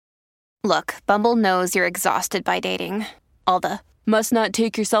Look, Bumble knows you're exhausted by dating. All the must not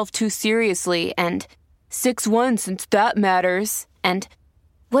take yourself too seriously and 6'1" since that matters. And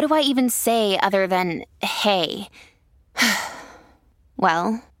what do I even say other than hey?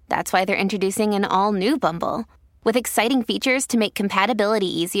 Well, that's why they're introducing an all-new Bumble with exciting features to make compatibility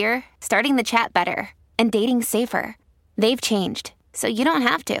easier, starting the chat better, and dating safer. They've changed, so you don't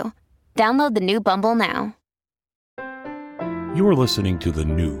have to. Download the new Bumble now. You are listening to the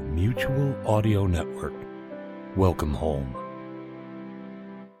new Mutual Audio Network. Welcome home.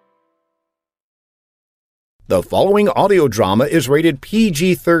 The following audio drama is rated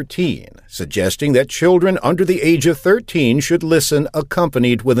PG-13, suggesting that children under the age of 13 should listen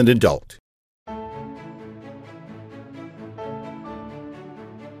accompanied with an adult.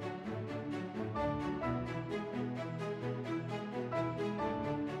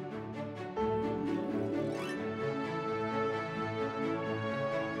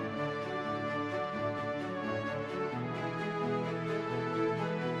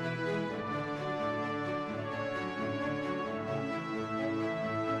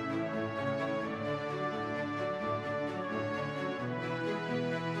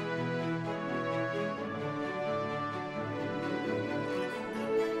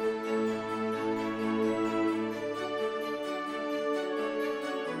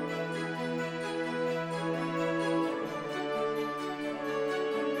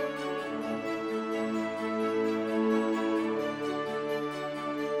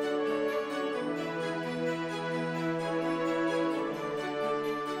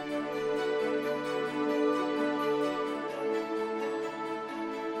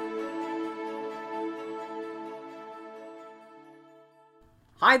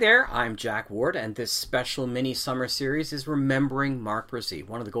 Hi there, I'm Jack Ward, and this special mini-summer series is remembering Mark Bruzee,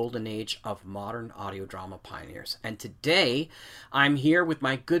 one of the golden age of modern audio drama pioneers. And today, I'm here with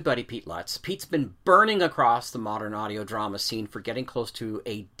my good buddy Pete Lutz. Pete's been burning across the modern audio drama scene for getting close to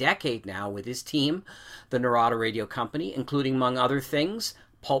a decade now with his team, the Narada Radio Company, including, among other things,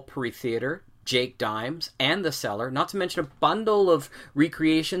 Pulpery Theatre, Jake Dimes, and The Cellar, not to mention a bundle of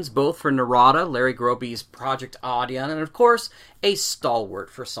recreations both for Narada, Larry Groby's Project Audion, and of course, a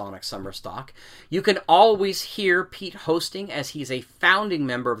stalwart for Sonic Summer Stock. You can always hear Pete hosting as he's a founding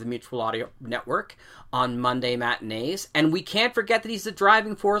member of the Mutual Audio Network on Monday matinees, and we can't forget that he's the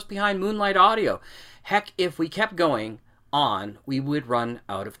driving force behind Moonlight Audio. Heck, if we kept going on, we would run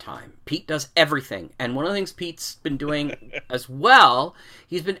out of time. Pete does everything, and one of the things Pete's been doing as well,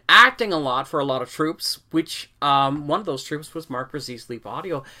 he's been acting a lot for a lot of troops, which one of those troops was Mark Bruzee's Leap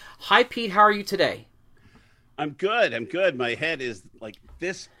Audio. Hi Pete, how are you today? I'm good. My head is like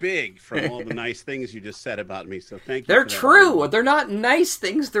this big from all the nice things you just said about me, so thank you. They're true. They're not nice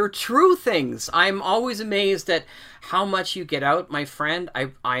things, they're true things. I'm always amazed at how much you get out, my friend.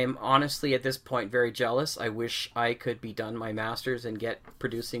 I am honestly at this point very jealous. I wish I could be done my master's and get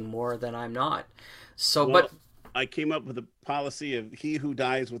producing more than I'm not. So, well, but I came up with a policy of he who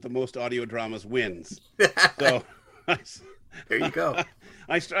dies with the most audio dramas wins. So there you go.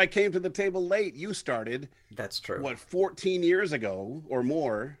 I came to the table late. You started. That's true. What, 14 years ago or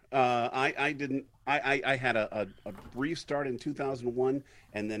more? I didn't. I had a brief start in 2001,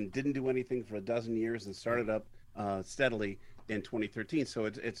 and then didn't do anything for a dozen years, and started up steadily in 2013. So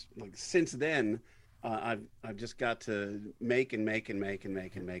it's like since then, I've just got to make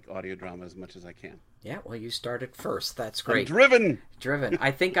audio drama as much as I can. Yeah, well, you started first. That's great. I'm driven.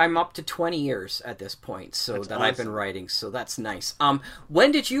 I think I'm up to 20 years at this point, so that's awesome. I've been writing, so that's nice.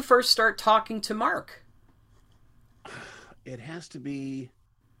 When did you first start talking to Mark? It has to be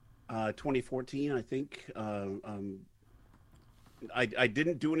 2014, I think. I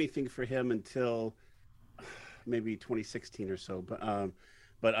didn't do anything for him until maybe 2016 or so,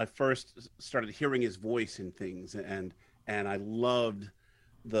 but I first started hearing his voice in things, and I loved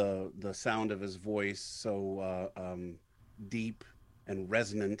the sound of his voice, so deep and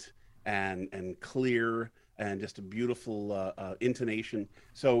resonant and clear, and just a beautiful intonation.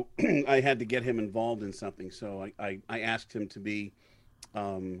 So I had to get him involved in something. So I asked him to be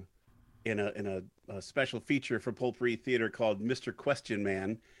in a special feature for Pulpery Theatre called Mr. Question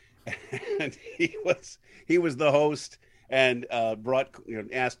Man, and he was the host and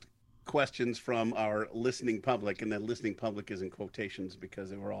asked questions from our listening public, and the listening public is in quotations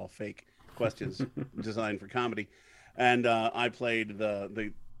because they were all fake questions designed for comedy. And I played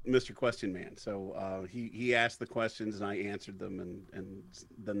the Mr. Question Man. So he asked the questions and I answered them, and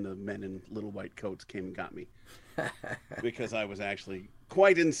then the men in little white coats came and got me because I was actually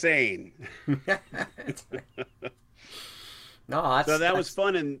quite insane. No, that's So that was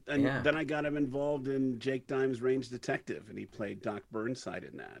fun, and yeah. then I got him involved in Jake Dime's Range Detective, and he played Doc Burnside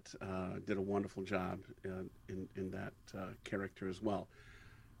in that. Did a wonderful job in that character as well.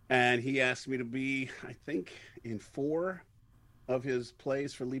 And he asked me to be, I think, in 4 of his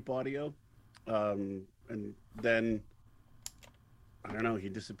plays for Leap Audio, and then I don't know, he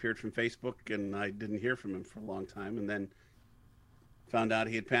disappeared from Facebook, and I didn't hear from him for a long time, and then found out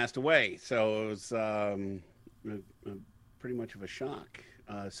he had passed away. So it was pretty much of a shock.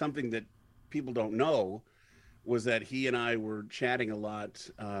 Something that people don't know was that he and I were chatting a lot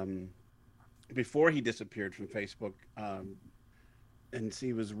before he disappeared from Facebook, and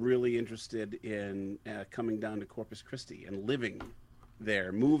he was really interested in coming down to Corpus Christi and living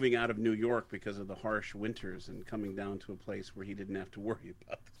there, moving out of New York because of the harsh winters and coming down to a place where he didn't have to worry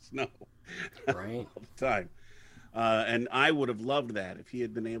about the snow Right. all the time. And I would have loved that. If he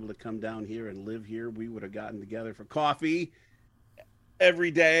had been able to come down here and live here, we would have gotten together for coffee every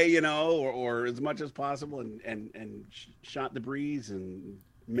day, you know, or as much as possible, and shot the breeze and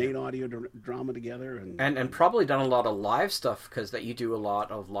made audio drama together, And probably done a lot of live stuff, because that you do a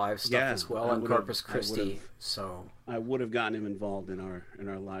lot of live stuff Yeah, as well I in would've- Corpus I would've- Christi. So I would have gotten him involved in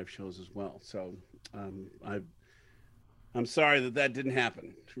our live shows as well. So I'm sorry that didn't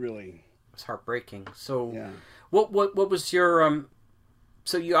happen. Really, it's heartbreaking. So yeah. what was your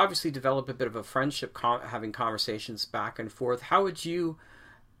so you obviously developed a bit of a friendship, having conversations back and forth. How would you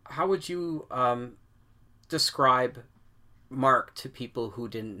describe Mark to people who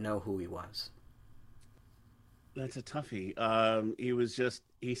didn't know who he was? That's a toughie.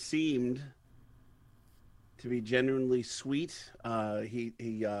 He seemed to be genuinely sweet. He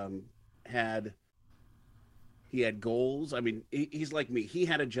had goals. I mean, he's like me. He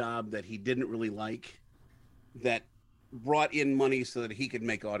had a job that he didn't really like, that brought in money so that he could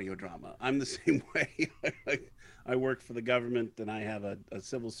make audio drama. I'm the same way. I work for the government, and I have a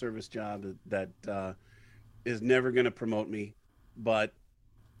civil service job that is never going to promote me, but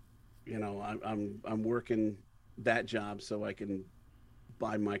you know, I'm working that job so I can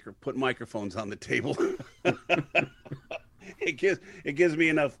put microphones on the table. It gives me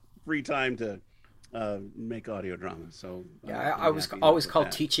enough free time to make audio drama. So yeah, I'm I was happy always with called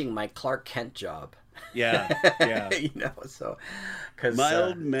that. teaching my Clark Kent job. Yeah. You know, so because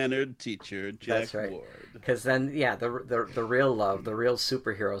Mild-mannered teacher Jack that's right. Ward. Because then, yeah, the real love, the real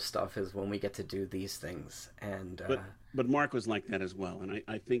superhero stuff is when we get to do these things. And But Mark was like that as well, and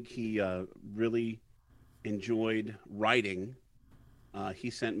I think he really enjoyed writing. He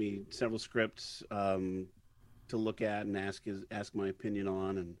sent me several scripts to look at and ask my opinion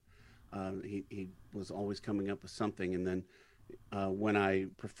on, and he was always coming up with something. And then when I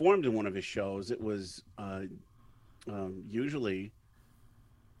performed in one of his shows, it was usually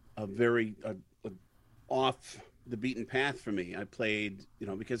a very off the beaten path for me. I played, you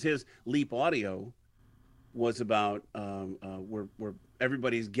know, because his Leap Audio was about where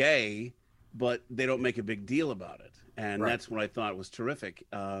everybody's gay, but they don't make a big deal about it, and Right. that's what I thought was terrific.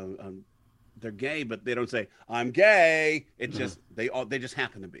 They're gay, but they don't say I'm gay. It just they just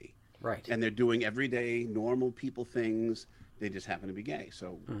happen to be. right. And they're doing everyday normal people things. They just happen to be gay.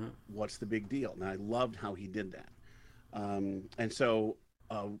 So what's the big deal? And I loved how he did that. And so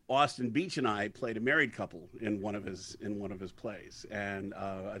Austin Beach and I played a married couple in one of his plays. And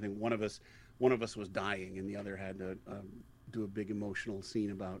I think one of us was dying, and the other had to do a big emotional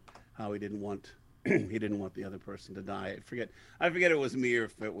scene about how he didn't want the other person to die. I forget it was me or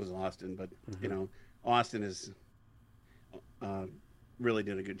if it was Austin, but you know, Austin is really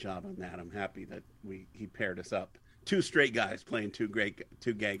did a good job on that. I'm happy that he paired us up. 2 straight guys playing 2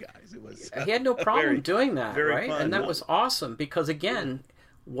 gay guys. It was He had no problem very, doing that, very right? fun, And that no. was awesome, because again,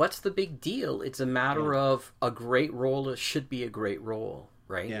 what's the big deal? It's a matter of a great role should be a great role,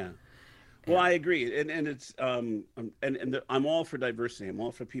 right? Yeah. Well, I agree, and it's and I'm all for diversity. I'm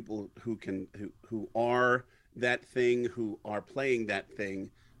all for people who are that thing, who are playing that thing.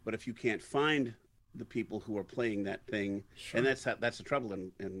 But if you can't find the people who are playing that thing, and that's the trouble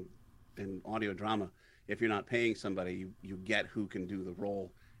in audio drama. If you're not paying somebody, you get who can do the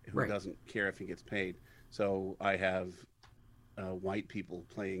role, who Right. doesn't care if he gets paid. So I have white people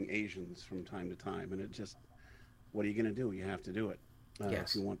playing Asians from time to time, and it just, what are you going to do? You have to do it.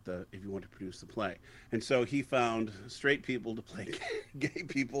 Yes. If you want to produce the play. And so he found straight people to play gay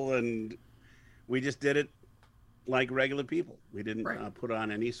people, and we just did it like regular people. We didn't Right. put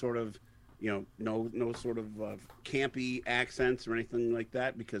on any sort of, no sort of campy accents or anything like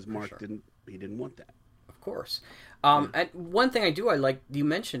that, because Mark sure. didn't want that. Of course. And one thing I like, you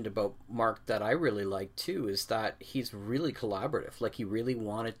mentioned about Mark that I really like too, is that he's really collaborative. Like, he really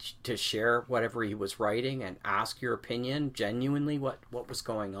wanted to share whatever he was writing and ask your opinion genuinely what was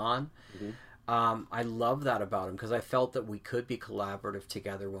going on. I love that about him, because I felt that we could be collaborative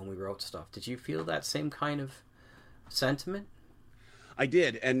together when we wrote stuff. Did you feel that same kind of sentiment? I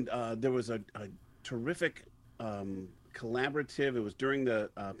did, and there was a terrific collaborative. It was during the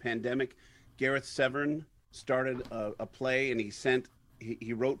pandemic. Gareth Severn started a play, and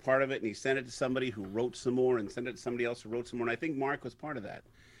he wrote part of it, and he sent it to somebody who wrote some more, and sent it to somebody else who wrote some more. And I think Mark was part of that.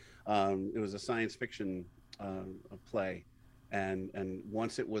 It was a science fiction play, and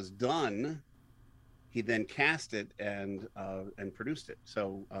once it was done, he then cast it and produced it.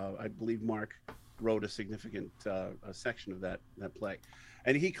 So I believe Mark wrote a significant section of that play,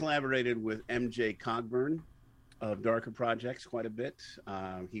 and he collaborated with MJ Cogburn of Darker Projects quite a bit.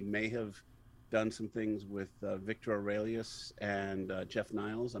 He may have done some things with Victor Aurelius and Jeff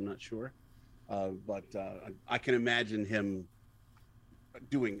Niles. I'm not sure, but I can imagine him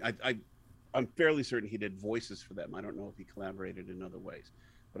doing. I'm fairly certain he did voices for them. I don't know if he collaborated in other ways,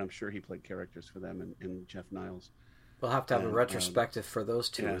 but I'm sure he played characters for them in Jeff Niles. We'll have to have a retrospective for those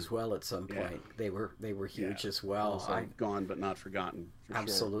two as well at some point. They were huge as well. Also gone but not forgotten.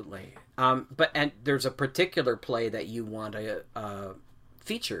 Absolutely. Sure. And there's a particular play that you want to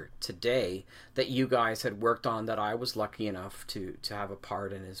feature today that you guys had worked on that I was lucky enough to have a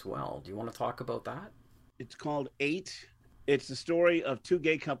part in as well. Do you want to talk about that? It's called 8. It's the story of two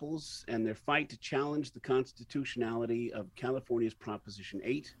gay couples and their fight to challenge the constitutionality of California's Proposition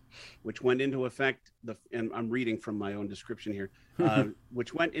 8, which went into effect, and I'm reading from my own description here,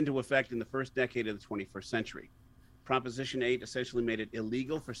 which went into effect in the first decade of the 21st century. Proposition 8 essentially made it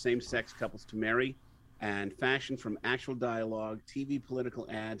illegal for same-sex couples to marry, and fashioned from actual dialogue, TV political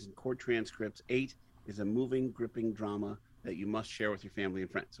ads, and court transcripts, 8 is a moving, gripping drama that you must share with your family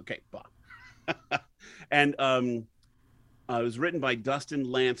and friends. Okay, Bob. And it was written by Dustin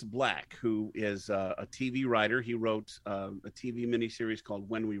Lance Black, who is a TV writer. He wrote a TV miniseries called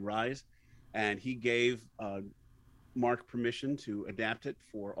When We Rise, and he gave Mark permission to adapt it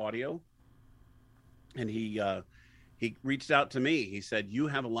for audio. And he reached out to me. He said, "You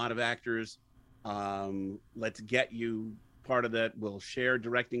have a lot of actors. Let's get you part of that. We'll share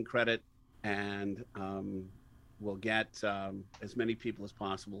directing credit, and we'll get as many people as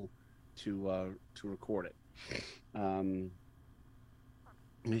possible to record it."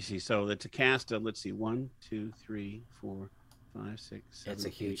 Let me see. So it's a cast of, let's see, 1, 2, 3, 4, 5, 6, 7, it's a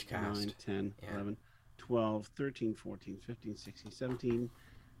huge 8, cast. 9, 10, 11, 12, 13, 14, 15, 16, 17,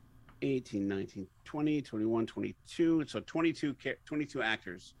 18, 19, 20, 21, 22. So 22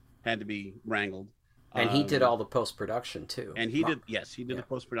 actors had to be wrangled. And he did all the post-production too. And he did, yes, he did the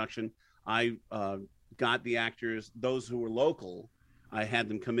post-production. I got the actors, those who were local, I had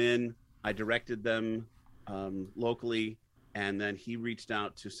them come in, I directed them locally, and then he reached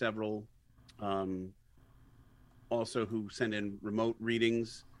out to several also who sent in remote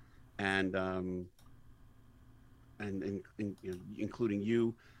readings, and including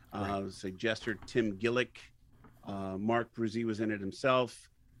you, suggested Tim Gillick, Mark Bruzee was in it himself,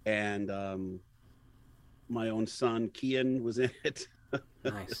 and my own son Kian was in it.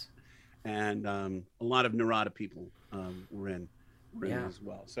 Nice. And a lot of Narada people were in it as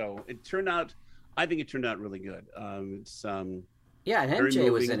well. So it turned out, I think it turned out really good. It's and MJ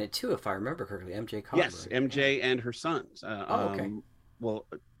was in it too, if I remember correctly. MJ Cogburn. Yes, MJ and her sons. Okay. Well,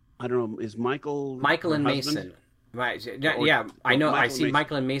 I don't know. Is Michael and husband? Mason? Right. Yeah, I know. I see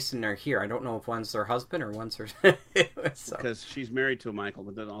Michael and Mason are here. I don't know if one's their husband or one's her. Because she's married to a Michael,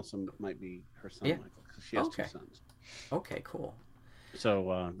 but that also might be her son Michael, because she has 2 sons. Okay, cool.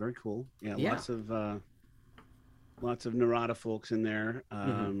 So very cool. Yeah, lots of Narada folks in there,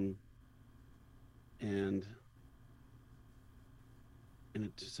 and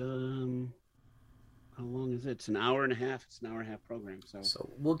it's how long is it? It's an hour and a half. It's an hour and a half program. So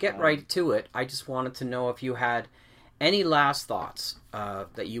we'll get right to it. I just wanted to know if you had any last thoughts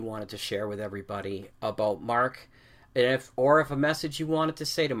that you wanted to share with everybody about Mark, and if a message you wanted to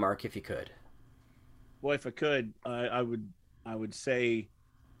say to Mark, if you could. Well, if I could, I would say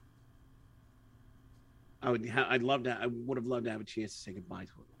I would have loved to have a chance to say goodbye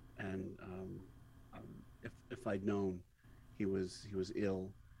to him, and if I'd known he was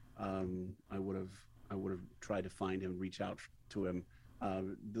ill, I would have tried to find him, reach out to him.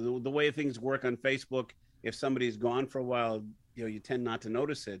 The way things work on Facebook, if somebody's gone for a while, you tend not to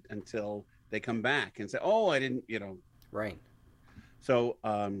notice it until they come back and say, "Oh, I didn't," Right. So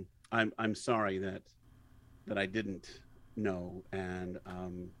I'm sorry that I didn't know, and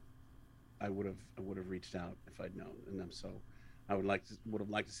I would have reached out if I'd known. And I would have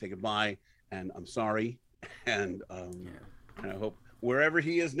liked to say goodbye, and I'm sorry, and I hope wherever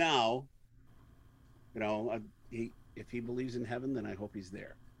he is now, if he believes in heaven, then I hope he's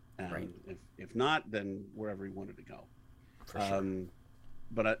there. And right. if not, then wherever he wanted to go. For sure.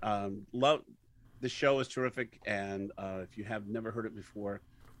 But I love the show is terrific, and if you have never heard it before,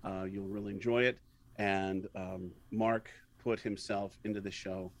 you'll really enjoy it. And Mark put himself into the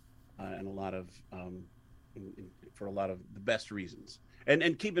show, and for a lot of the best reasons.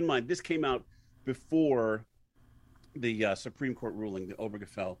 And keep in mind, this came out before the Supreme Court ruling, the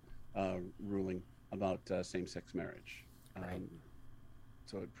Obergefell ruling about same-sex marriage. Right.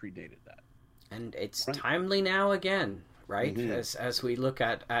 So it predated that. And it's timely now again, right? Mm-hmm. As we look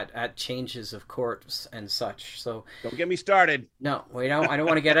at changes of courts and such. So don't get me started. No, I don't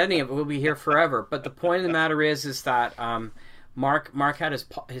want to get any of it. We'll be here forever. But the point of the matter is that Mark had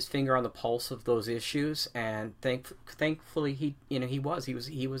his finger on the pulse of those issues, and thankfully he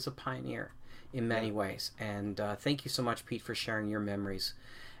was a pioneer in many ways. And thank you so much, Pete, for sharing your memories.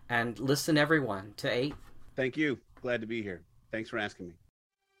 And listen, everyone, to 8. Thank you. Glad to be here. Thanks for asking me.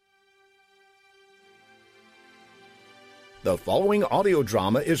 The following audio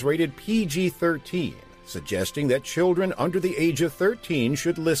drama is rated PG-13, suggesting that children under the age of 13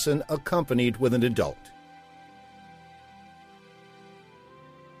 should listen accompanied with an adult.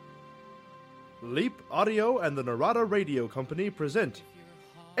 Leap Audio and the Narada Radio Company present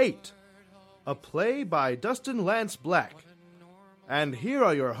 8, a play by Dustin Lance Black. And here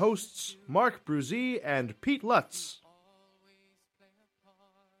are your hosts, Mark Bruzee and Pete Lutz.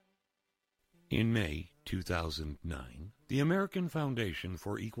 In May 2009, the American Foundation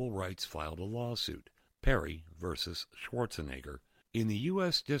for Equal Rights filed a lawsuit, Perry versus Schwarzenegger, in the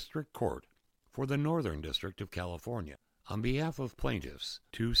U.S. District Court for the Northern District of California, on behalf of plaintiffs,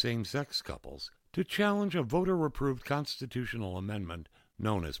 2 same-sex couples, to challenge a voter-approved constitutional amendment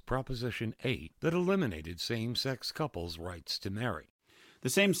known as Proposition 8 that eliminated same-sex couples' rights to marry. The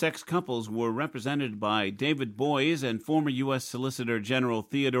same-sex couples were represented by David Boies and former U.S. Solicitor General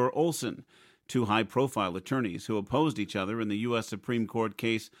Theodore Olson, 2 high-profile attorneys who opposed each other in the U.S. Supreme Court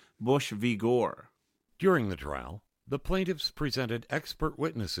case Bush v. Gore. During the trial, the plaintiffs presented expert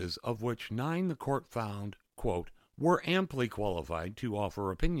witnesses, of which 9 the court found, quote, were amply qualified to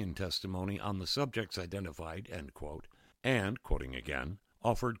offer opinion testimony on the subjects identified, end quote, and, quoting again,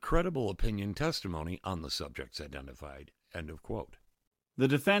 offered credible opinion testimony on the subjects identified, end of quote. The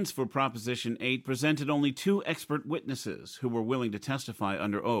defense for Proposition 8 presented only 2 expert witnesses who were willing to testify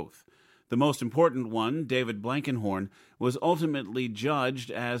under oath. The most important one, David Blankenhorn, was ultimately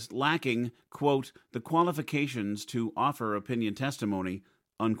judged as lacking, quote, the qualifications to offer opinion testimony,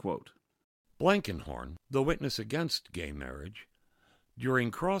 unquote. Blankenhorn, the witness against gay marriage,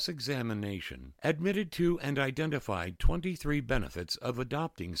 during cross-examination, admitted to and identified 23 benefits of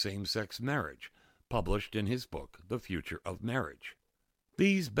adopting same-sex marriage, published in his book, The Future of Marriage.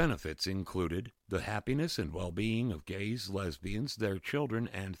 These benefits included the happiness and well-being of gays, lesbians, their children,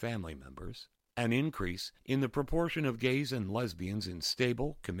 and family members, an increase in the proportion of gays and lesbians in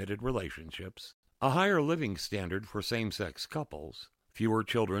stable, committed relationships, a higher living standard for same-sex couples, fewer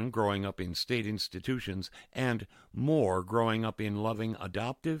children growing up in state institutions, and more growing up in loving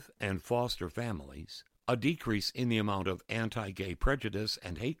adoptive and foster families, a decrease in the amount of anti-gay prejudice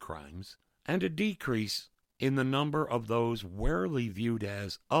and hate crimes, and a decrease in the number of those rarely viewed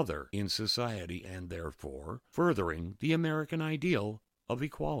as other in society, and therefore furthering the American ideal of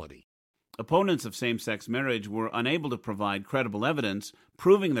equality. Opponents of same-sex marriage were unable to provide credible evidence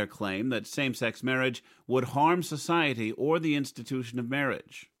proving their claim that same-sex marriage would harm society or the institution of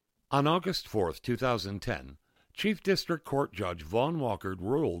marriage. On August 4, 2010, Chief District Court Judge Vaughn Walker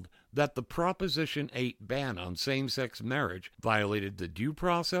ruled that the Proposition 8 ban on same-sex marriage violated the Due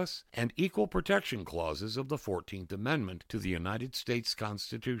Process and Equal Protection Clauses of the 14th Amendment to the United States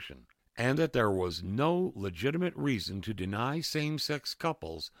Constitution, and that there was no legitimate reason to deny same-sex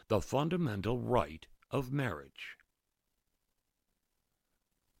couples the fundamental right of marriage.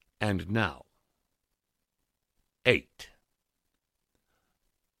 And now, 8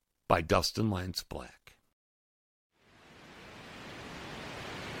 by Dustin Lance Black.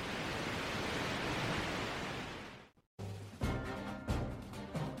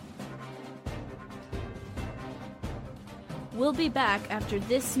 We'll be back after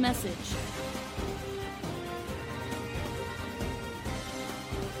this message.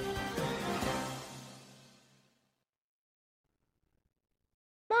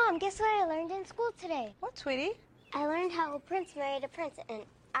 Mom, guess what I learned in school today? What, sweetie? I learned how a prince married a prince, and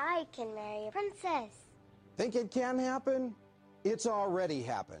I can marry a princess. Think it can happen? It's already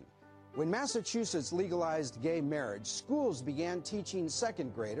happened. When Massachusetts legalized gay marriage, schools began teaching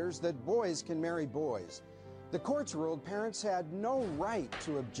second graders that boys can marry boys. The courts ruled parents had no right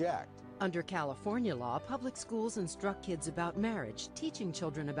to object. Under California law, public schools instruct kids about marriage. Teaching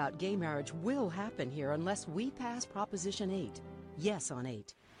children about gay marriage will happen here unless we pass Proposition 8. Yes on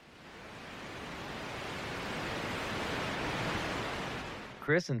 8.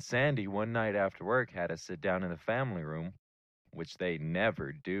 Chris and Sandy one night after work had us sit down in the family room, which they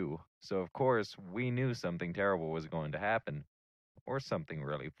never do. So of course, we knew something terrible was going to happen, or something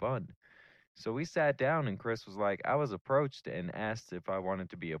really fun. So we sat down and Chris was like, I was approached and asked if I wanted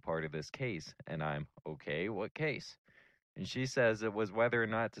to be a part of this case. And I'm, okay, what case? And she says it was whether or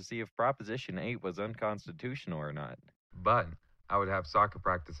not to see if Proposition 8 was unconstitutional or not. But I would have soccer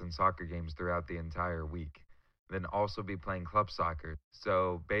practice and soccer games throughout the entire week. Then also be playing club soccer.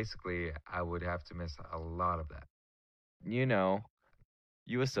 So basically, I would have to miss a lot of that. You know,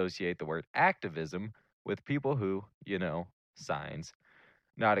 you associate the word activism with people who, signs.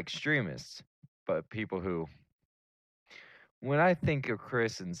 Not extremists, but people who... When I think of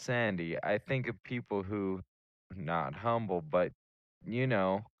Chris and Sandy, I think of people who, not humble, but,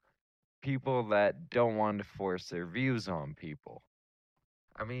 people that don't want to force their views on people.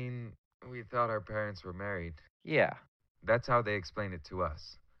 I mean, we thought our parents were married. Yeah. That's how they explain it to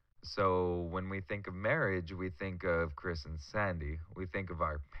us. So when we think of marriage, we think of Chris and Sandy. We think of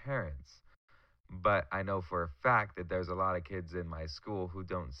our parents. But I know for a fact that there's a lot of kids in my school who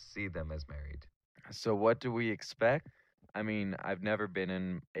don't see them as married. So what do we expect? I mean, I've never been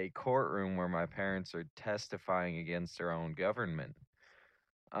in a courtroom where my parents are testifying against their own government.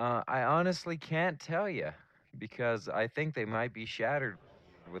 I honestly can't tell you, because I think they might be shattered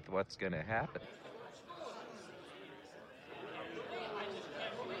with what's going to happen.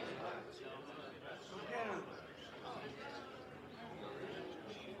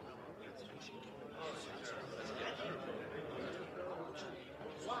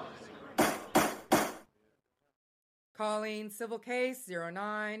 Calling civil case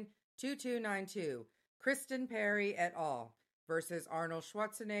 09-2292, Kristen Perry et al. Versus Arnold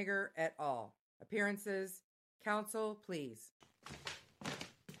Schwarzenegger et al. Appearances, counsel, please.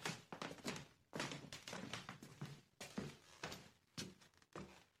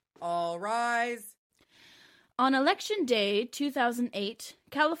 All rise. On Election Day 2008,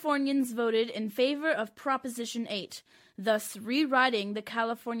 Californians voted in favor of Proposition 8, thus rewriting the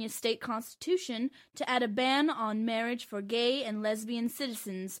California state constitution to add a ban on marriage for gay and lesbian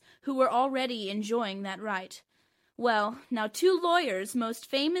citizens who were already enjoying that right. Well, now two lawyers most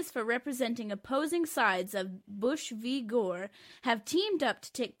famous for representing opposing sides of Bush v. Gore have teamed up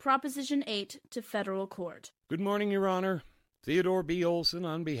to take Proposition 8 to federal court. Good morning, Your Honor. Theodore B. Olson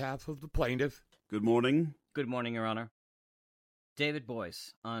on behalf of the plaintiff. Good morning. Good morning, Your Honor. David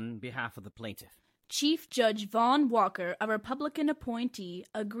Boyce on behalf of the plaintiff. Chief Judge Vaughn Walker, a Republican appointee,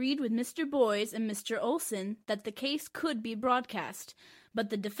 agreed with Mr. Boyce and Mr. Olson that the case could be broadcast, but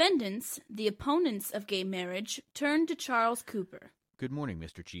the defendants, the opponents of gay marriage, turned to Charles Cooper. Good morning,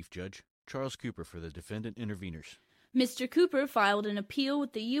 Mr. Chief Judge. Charles Cooper for the defendant interveners. Mr. Cooper filed an appeal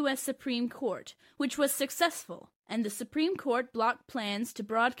with the U.S. Supreme Court, which was successful, and the Supreme Court blocked plans to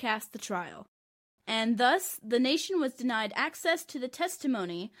broadcast the trial. And thus, the nation was denied access to the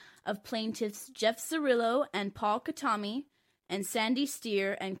testimony of plaintiffs Jeff Cirillo and Paul Katami, and Sandy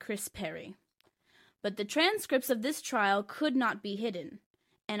Steer and Chris Perry. But the transcripts of this trial could not be hidden,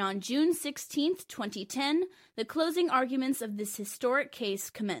 and on June 16, 2010, the closing arguments of this historic case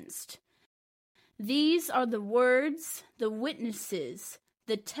commenced. These are the words, the witnesses,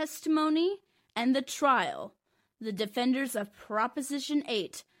 the testimony, and the trial the defenders of Proposition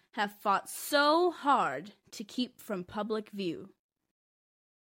 8 have fought so hard to keep from public view.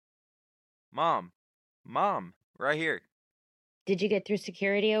 Mom, right here. Did you get through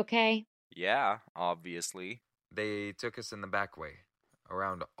security okay? Yeah, obviously. They took us in the back way,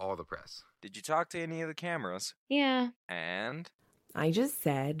 around all the press. Did you talk to any of the cameras? Yeah. And? I just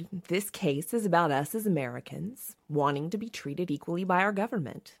said this case is about us as Americans wanting to be treated equally by our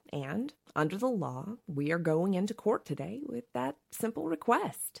government. And under the law, we are going into court today with that simple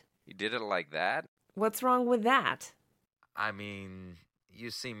request. You did it like that? What's wrong with that? I mean,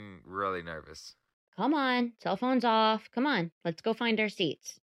 you seem really nervous. Come on, cell phone's off. Come on, let's go find our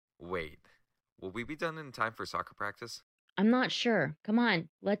seats. Wait, will we be done in time for soccer practice? I'm not sure. Come on,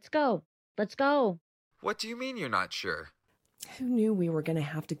 let's go. Let's go. What do you mean you're not sure? Who knew we were going to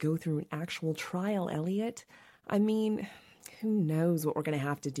have to go through an actual trial, Elliot? I mean, who knows what we're going to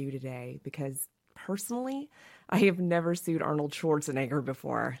have to do today? Because, personally, I have never sued Arnold Schwarzenegger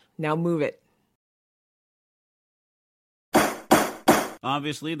before. Now move it.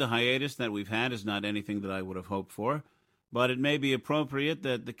 Obviously, the hiatus that we've had is not anything that I would have hoped for, but it may be appropriate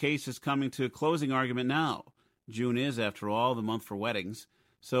that the case is coming to a closing argument now. June is, after all, the month for weddings,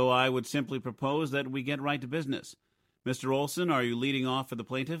 so I would simply propose that we get right to business. Mr. Olson, are you leading off for the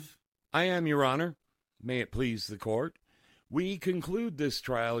plaintiff? I am, Your Honor. May it please the court. We conclude this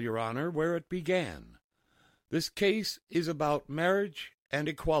trial, Your Honor, where it began. This case is about marriage and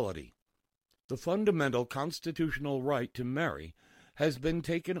equality. The fundamental constitutional right to marry has been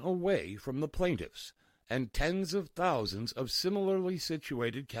taken away from the plaintiffs and tens of thousands of similarly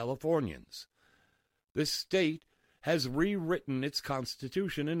situated Californians. This state has rewritten its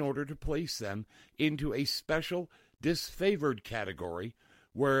constitution in order to place them into a special, disfavored category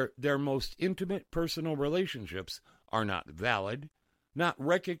where their most intimate personal relationships are not valid, not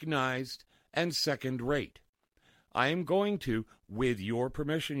recognized, and second-rate. I am going to, with your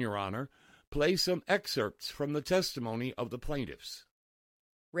permission, Your Honor, play some excerpts from the testimony of the plaintiffs.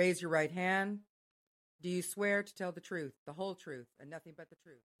 Raise your right hand. Do you swear to tell the truth, the whole truth, and nothing but the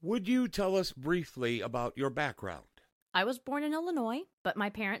truth? Would you tell us briefly about your background? I was born in Illinois, but my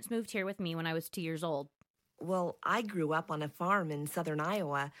parents moved here with me when I was 2 years old. Well, I grew up on a farm in southern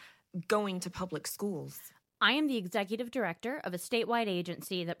Iowa, going to public schools. I am the executive director of a statewide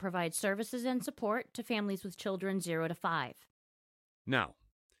agency that provides services and support to families with children 0 to 5. Now,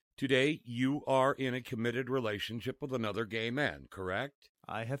 today you are in a committed relationship with another gay man, correct?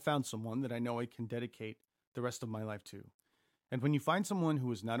 I have found someone that I know I can dedicate the rest of my life to. And when you find someone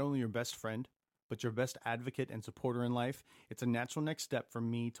who is not only your best friend, but your best advocate and supporter in life, it's a natural next step for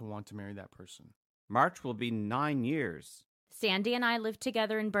me to want to marry that person. March will be 9 years. Sandy and I live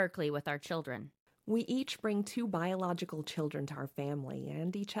together in Berkeley with our children. We each bring 2 biological children to our family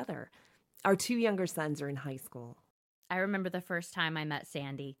and each other. Our 2 younger sons are in high school. I remember the first time I met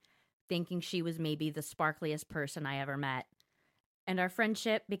Sandy, thinking she was maybe the sparkliest person I ever met. And our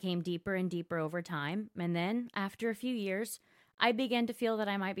friendship became deeper and deeper over time, and then, after a few years, I began to feel that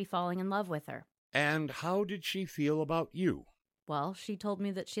I might be falling in love with her. And how did she feel about you? Well, she told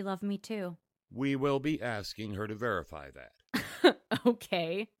me that she loved me too. We will be asking her to verify that.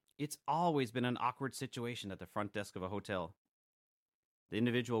 Okay. It's always been an awkward situation at the front desk of a hotel. The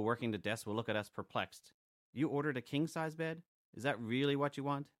individual working the desk will look at us perplexed. You ordered a king-size bed? Is that really what you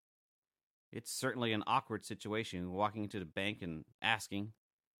want? It's certainly an awkward situation walking into the bank and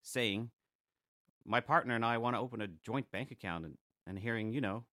saying, my partner and I want to open a joint bank account and hearing,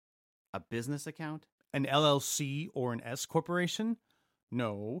 a business account? An LLC or an S corporation?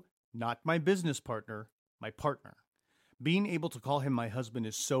 No, not my business partner, my partner. Being able to call him my husband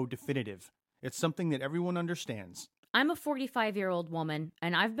is so definitive. It's something that everyone understands. I'm a 45-year-old woman,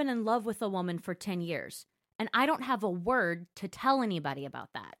 and I've been in love with a woman for 10 years. And I don't have a word to tell anybody about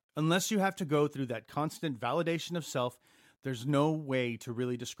that. Unless you have to go through that constant validation of self, there's no way to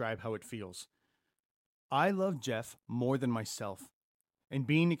really describe how it feels. I love Jeff more than myself, and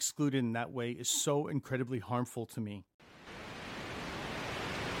being excluded in that way is so incredibly harmful to me.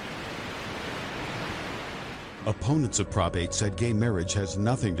 Opponents of Prop 8 said gay marriage has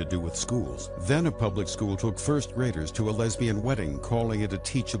nothing to do with schools. Then a public school took first graders to a lesbian wedding, calling it a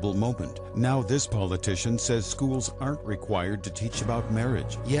teachable moment. Now this politician says schools aren't required to teach about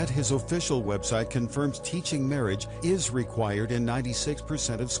marriage. Yet his official website confirms teaching marriage is required in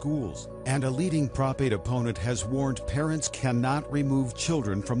 96% of schools. And a leading Prop 8 opponent has warned parents cannot remove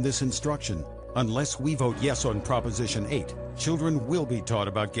children from this instruction. Unless we vote yes on Proposition 8, children will be taught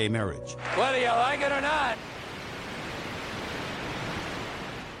about gay marriage. Whether you like it or not.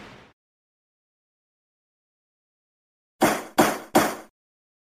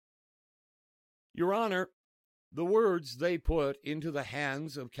 Your Honor, the words they put into the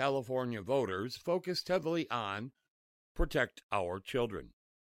hands of California voters focused heavily on protect our children.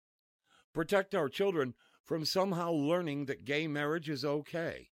 Protect our children from somehow learning that gay marriage is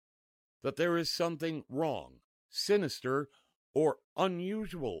okay, that there is something wrong, sinister, or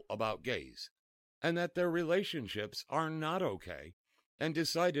unusual about gays, and that their relationships are not okay and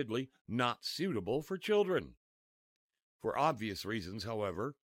decidedly not suitable for children. For obvious reasons,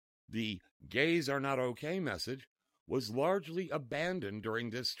 however, the gays are not okay message was largely abandoned during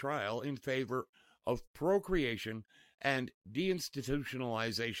this trial in favor of procreation and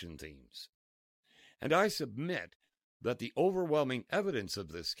deinstitutionalization themes. And I submit that the overwhelming evidence of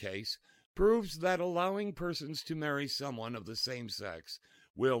this case proves that allowing persons to marry someone of the same sex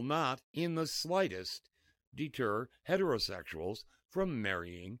will not, in the slightest, deter heterosexuals from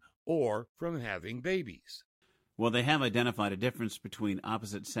marrying or from having babies. Well, they have identified a difference between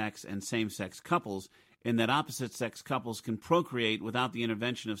opposite-sex and same-sex couples in that opposite-sex couples can procreate without the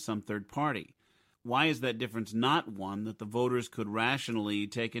intervention of some third party, Why is that difference not one that the voters could rationally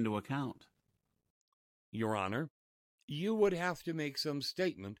take into account? Your Honor, you would have to make some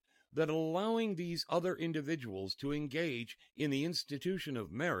statement that allowing these other individuals to engage in the institution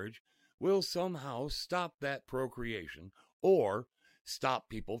of marriage will somehow stop that procreation, or stop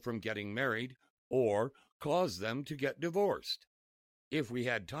people from getting married, or cause them to get divorced. If we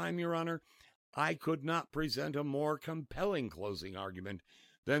had time, Your Honor, I could not present a more compelling closing argument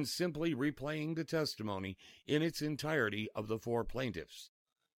than simply replaying the testimony in its entirety of the 4 plaintiffs.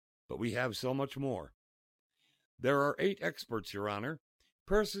 But we have so much more. There are 8 experts, Your Honor,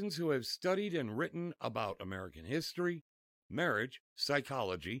 persons who have studied and written about American history, marriage,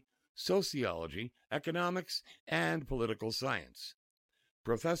 psychology, sociology, economics, and political science.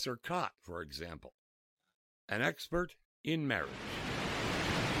 Professor Cott, for example, an expert in marriage.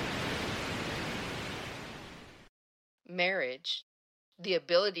 Marriage, the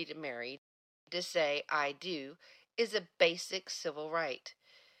ability to marry, to say I do, is a basic civil right.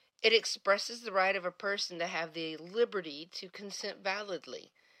 It expresses the right of a person to have the liberty to consent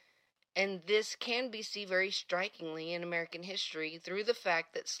validly. And this can be seen very strikingly in American history through the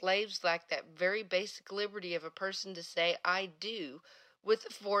fact that slaves lacked that very basic liberty of a person to say I do with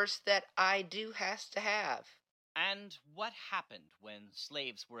the force that I do has to have. And what happened when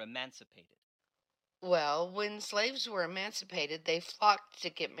slaves were emancipated? Well, when slaves were emancipated, they flocked to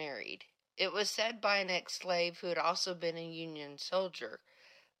get married. It was said by an ex-slave who had also been a Union soldier,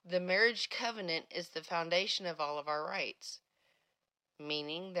 "The marriage covenant is the foundation of all of our rights,"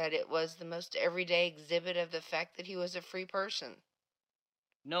 meaning that it was the most everyday exhibit of the fact that he was a free person.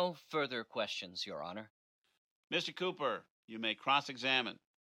 No further questions, Your Honor. Mr. Cooper, you may cross-examine.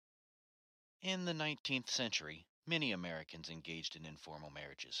 In the 19th century, many Americans engaged in informal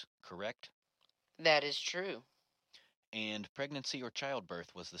marriages, correct? That is true. And pregnancy or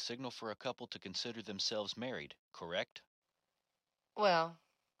childbirth was the signal for a couple to consider themselves married, correct? Well,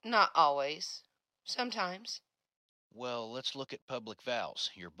 not always. Sometimes. Well, let's look at Public Vows,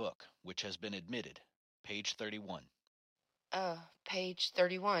 your book, which has been admitted. Page 31. Page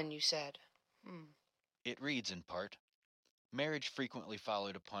 31, you said. It reads in part, "Marriage frequently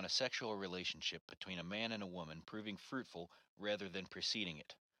followed upon a sexual relationship between a man and a woman proving fruitful rather than preceding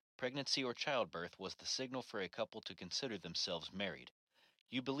it. Pregnancy or childbirth was the signal for a couple to consider themselves married.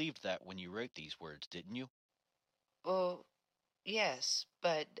 You believed that when you wrote these words, didn't you?" Well, yes,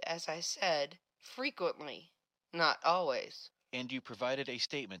 but as I said, frequently, not always. And you provided a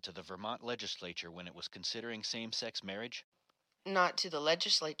statement to the Vermont legislature when it was considering same-sex marriage? Not to the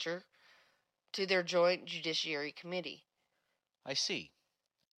legislature, to their joint judiciary committee. I see.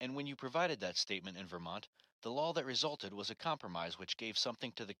 And when you provided that statement in Vermont, the law that resulted was a compromise which gave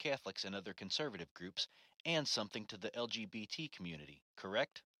something to the Catholics and other conservative groups and something to the LGBT community,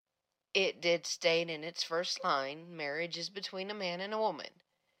 correct? It did state in its first line, marriage is between a man and a woman.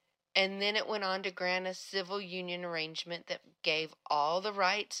 And then it went on to grant a civil union arrangement that gave all the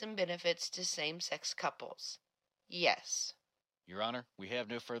rights and benefits to same-sex couples. Yes. Your Honor, we have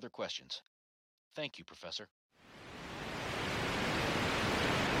no further questions. Thank you, Professor.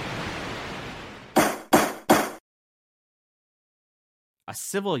 A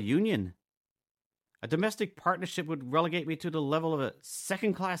civil union? A domestic partnership would relegate me to the level of a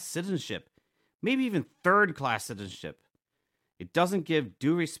second-class citizenship, maybe even third-class citizenship. It doesn't give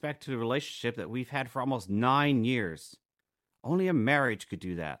due respect to the relationship that we've had for almost 9 years. Only a marriage could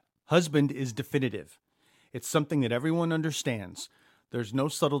do that. Husband is definitive. It's something that everyone understands. There's no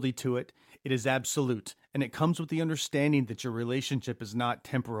subtlety to it. It is absolute, and it comes with the understanding that your relationship is not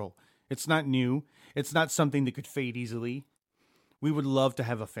temporal. It's not new. It's not something that could fade easily. We would love to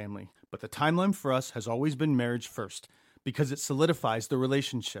have a family, but the timeline for us has always been marriage first, because it solidifies the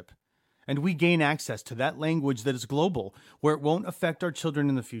relationship. And we gain access to that language that is global, where it won't affect our children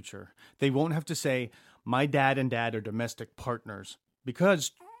in the future. They won't have to say, my dad and dad are domestic partners.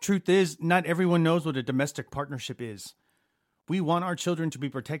 Because, truth is, not everyone knows what a domestic partnership is. We want our children to be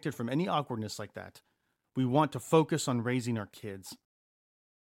protected from any awkwardness like that. We want to focus on raising our kids.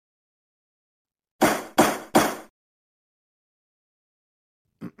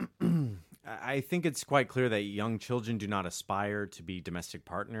 I think it's quite clear that young children do not aspire to be domestic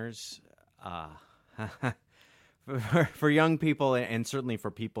partners. For young people, and certainly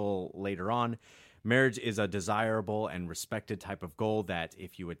for people later on, marriage is a desirable and respected type of goal that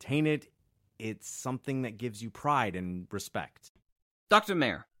if you attain it, it's something that gives you pride and respect. Dr.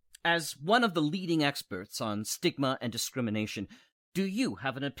 Mayer, as one of the leading experts on stigma and discrimination, do you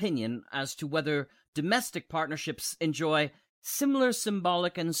have an opinion as to whether domestic partnerships enjoy similar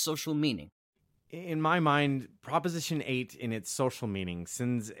symbolic and social meaning? In my mind, Proposition 8 in its social meaning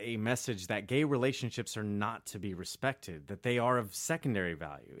sends a message that gay relationships are not to be respected, that they are of secondary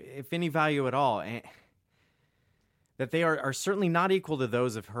value, if any value at all, and that they are certainly not equal to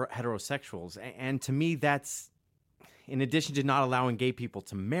those of heterosexuals. And to me, that's, in addition to not allowing gay people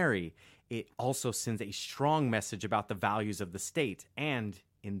to marry, it also sends a strong message about the values of the state and,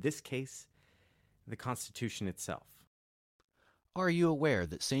 in this case, the Constitution itself. Are you aware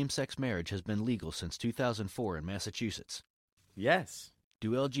that same-sex marriage has been legal since 2004 in Massachusetts? Yes.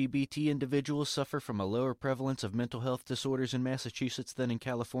 Do LGBT individuals suffer from a lower prevalence of mental health disorders in Massachusetts than in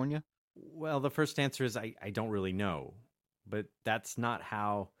California? Well, the first answer is I don't really know. But that's not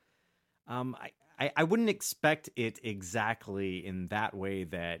how... I wouldn't expect it exactly in that way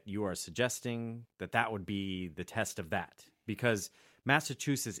that you are suggesting, that would be the test of that. Because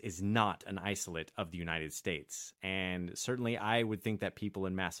Massachusetts is not an isolate of the United States. And certainly I would think that people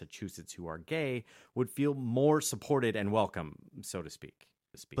in Massachusetts who are gay would feel more supported and welcome, so to speak.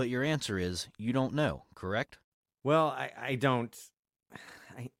 But your answer is you don't know, correct? Well, I don't...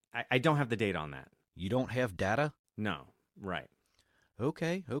 I don't have the data on that. You don't have data? No, right.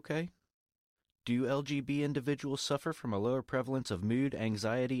 Okay. Do LGBT individuals suffer from a lower prevalence of mood,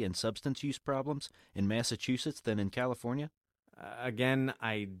 anxiety, and substance use problems in Massachusetts than in California? Again,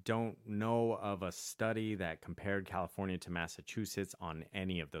 I don't know of a study that compared California to Massachusetts on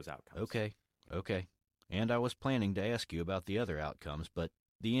any of those outcomes. Okay. And I was planning to ask you about the other outcomes, but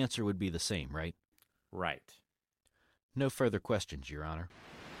the answer would be the same, right? Right. No further questions, Your Honor.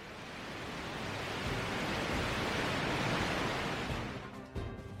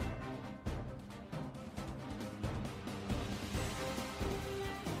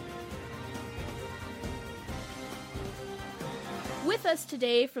 With us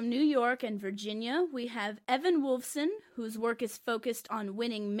today from New York and Virginia, we have Evan Wolfson, whose work is focused on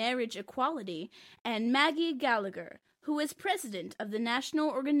winning marriage equality, and Maggie Gallagher, who is president of the National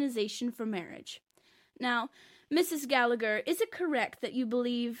Organization for Marriage. Now, Mrs. Gallagher, is it correct that you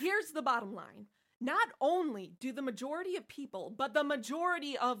believe... Here's the bottom line. Not only do the majority of people, but the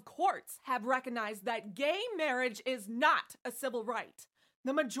majority of courts have recognized that gay marriage is not a civil right.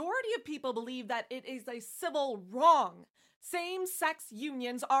 The majority of people believe that it is a civil wrong. Same-sex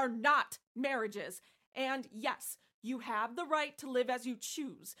unions are not marriages. And yes, you have the right to live as you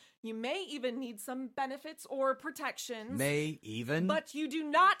choose. You may even need some benefits or protections. May even? But you do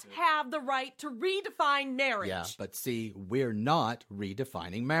not have the right to redefine marriage. Yeah, but see, we're not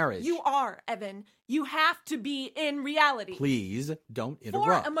redefining marriage. You are, Evan. You have to be in reality. Please don't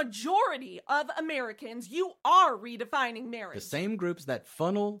interrupt. For a majority of Americans, you are redefining marriage. The same groups that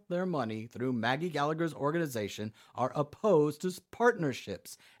funnel their money through Maggie Gallagher's organization are opposed to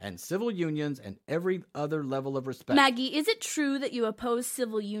partnerships and civil unions and every other level of respect. Maggie, is it true that you oppose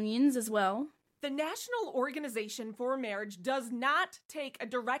civil unions as well? The National Organization for Marriage does not take a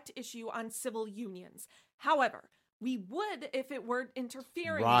direct issue on civil unions. However, we would if it were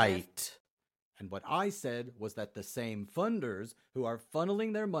interfering with... And what I said was that the same funders who are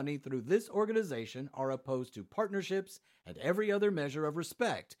funneling their money through this organization are opposed to partnerships and every other measure of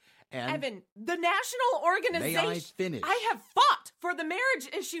respect. And Evan, the National Organization... May I finish? I have fought for the marriage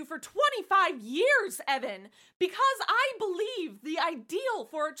issue for 25 years, Evan, because I believe the ideal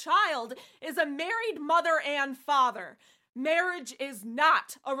for a child is a married mother and father. Marriage is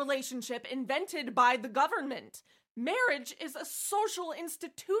not a relationship invented by the government. Marriage is a social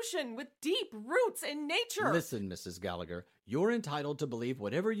institution with deep roots in nature. Listen, Mrs. Gallagher, you're entitled to believe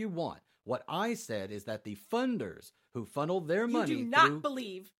whatever you want. What I said is that the funders who funnel their money You do not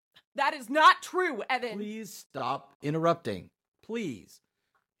believe. That is not true, Evan. Please stop interrupting. Please.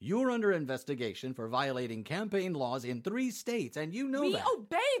 You're under investigation for violating campaign laws in 3 states, and you know that. We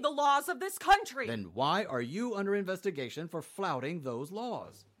obey the laws of this country. Then why are you under investigation for flouting those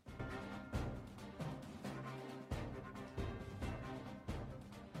laws?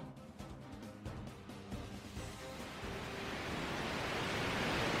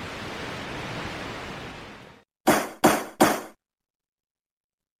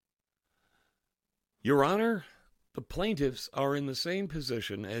 Your Honor, the plaintiffs are in the same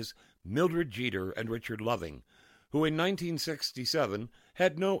position as Mildred Jeter and Richard Loving, who in 1967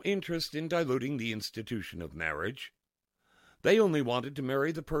 had no interest in diluting the institution of marriage. They only wanted to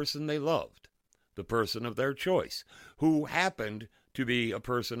marry the person they loved, the person of their choice, who happened to be a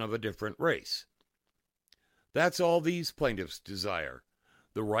person of a different race. That's all these plaintiffs desire,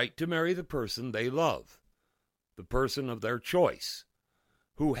 the right to marry the person they love, the person of their choice,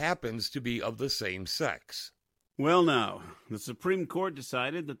 who happens to be of the same sex. Well now, the Supreme Court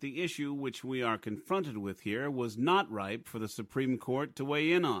decided that the issue which we are confronted with here was not ripe for the Supreme Court to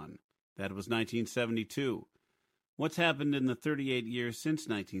weigh in on. That was 1972. What's happened in the 38 years since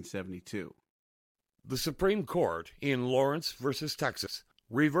 1972? The Supreme Court in Lawrence versus Texas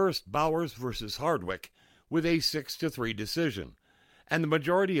reversed Bowers versus Hardwick with a 6-3 decision, and the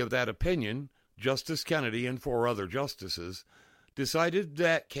majority of that opinion, Justice Kennedy and 4 other justices, decided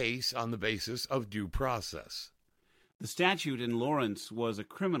that case on the basis of due process. The statute in Lawrence was a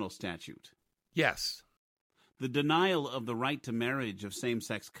criminal statute. Yes. The denial of the right to marriage of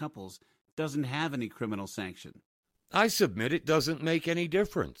same-sex couples doesn't have any criminal sanction. I submit it doesn't make any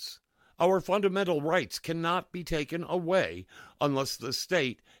difference. Our fundamental rights cannot be taken away unless the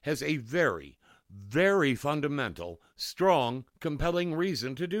state has a very, very fundamental, strong, compelling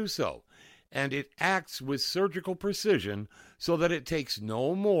reason to do so, and it acts with surgical precision so that it takes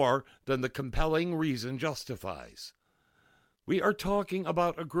no more than the compelling reason justifies. We are talking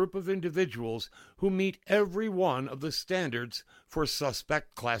about a group of individuals who meet every one of the standards for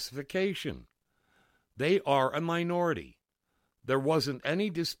suspect classification. They are a minority. There wasn't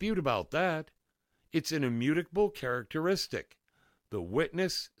any dispute about that. It's an immutable characteristic. The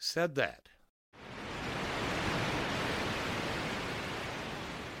witness said that.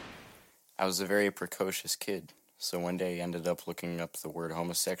 I was a very precocious kid, so one day I ended up looking up the word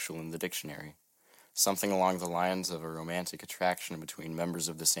homosexual in the dictionary. Something along the lines of a romantic attraction between members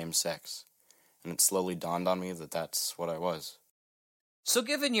of the same sex. And it slowly dawned on me that that's what I was. So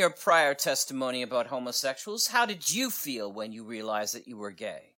given your prior testimony about homosexuals, how did you feel when you realized that you were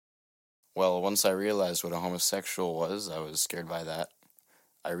gay? Well, once I realized what a homosexual was, I was scared by that.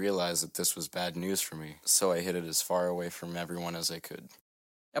 I realized that this was bad news for me, so I hid it as far away from everyone as I could.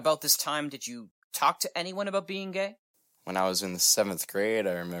 About this time, did you talk to anyone about being gay? When I was in the 7th grade,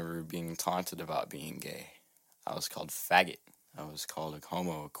 I remember being taunted about being gay. I was called faggot. I was called a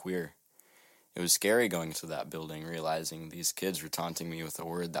homo, a queer. It was scary going to that building, realizing these kids were taunting me with a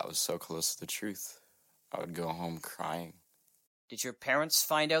word that was so close to the truth. I would go home crying. Did your parents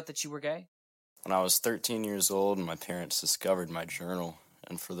find out that you were gay? When I was 13 years old, my parents discovered my journal,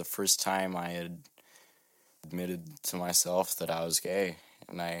 and for the first time I had admitted to myself that I was gay,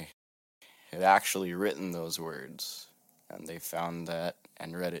 and I had actually written those words, and they found that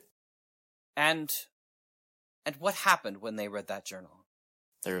and read it. And what happened when they read that journal?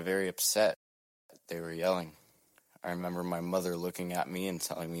 They were very upset. They were yelling. I remember my mother looking at me and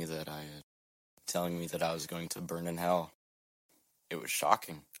telling me that I was going to burn in hell. It was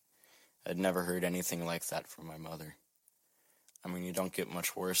shocking. I'd never heard anything like that from my mother. I mean, you don't get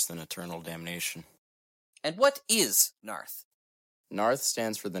much worse than eternal damnation. And what is NARTH? NARTH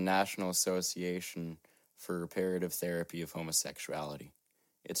stands for the National Association for Reparative Therapy of Homosexuality.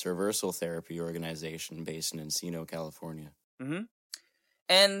 It's a reversal therapy organization based in Encino, California. Mm-hmm.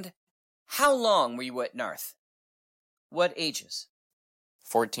 And how long were you at NARTH? What ages?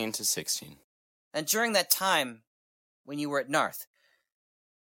 14 to 16. And during that time, when you were at NARTH,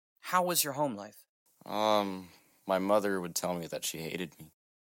 how was your home life? My mother would tell me that she hated me.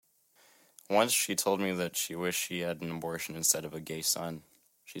 Once she told me that she wished she had an abortion instead of a gay son.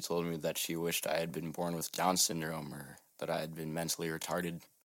 She told me that she wished I had been born with Down syndrome or that I had been mentally retarded.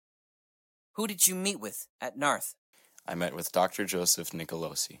 Who did you meet with at NARTH? I met with Dr. Joseph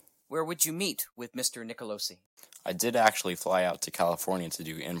Nicolosi. Where would you meet with Mr. Nicolosi? I did actually fly out to California to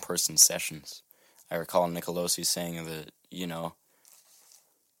do in-person sessions. I recall Nicolosi saying that,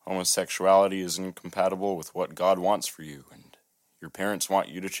 homosexuality is incompatible with what God wants for you, and your parents want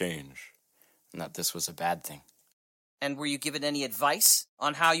you to change, and that this was a bad thing. And were you given any advice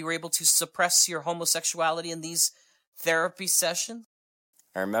on how you were able to suppress your homosexuality in these therapy sessions?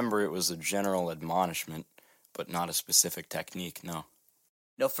 I remember it was a general admonishment, but not a specific technique, no.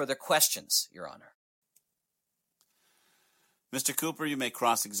 No further questions, Your Honor. Mr. Cooper, you may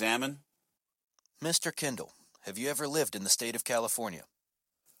cross-examine. Mr. Kendall, have you ever lived in the state of California?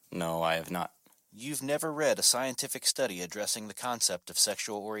 No, I have not. You've never read a scientific study addressing the concept of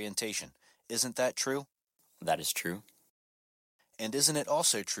sexual orientation. Isn't that true? That is true. And isn't it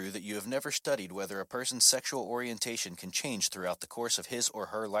also true that you have never studied whether a person's sexual orientation can change throughout the course of his or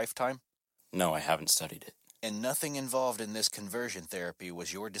her lifetime? No, I haven't studied it. And nothing involved in this conversion therapy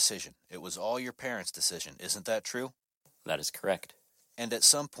was your decision. It was all your parents' decision. Isn't that true? That is correct. And at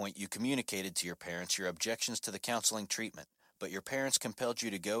some point you communicated to your parents your objections to the counseling treatment, but your parents compelled you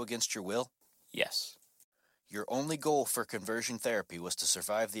to go against your will? Yes. Your only goal for conversion therapy was to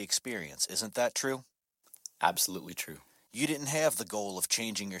survive the experience. Isn't that true? Absolutely true. You didn't have the goal of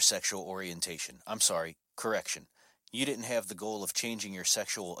changing your sexual orientation. Correction. You didn't have the goal of changing your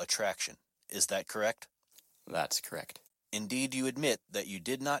sexual attraction. Is that correct? That's correct. Indeed, you admit that you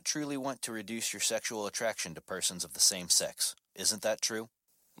did not truly want to reduce your sexual attraction to persons of the same sex. Isn't that true?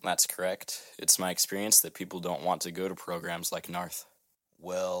 That's correct. It's my experience that people don't want to go to programs like NARTH.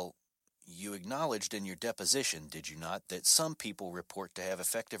 Well, you acknowledged in your deposition, did you not, that some people report to have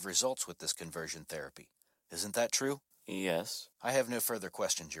effective results with this conversion therapy. Isn't that true? Yes. I have no further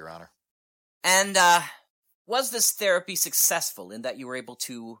questions, Your Honor. And, was this therapy successful in that you were able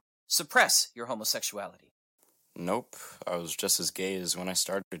to suppress your homosexuality? Nope. I was just as gay as when I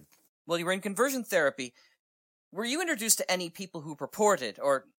started. Well, you were in conversion therapy. Were you introduced to any people who purported,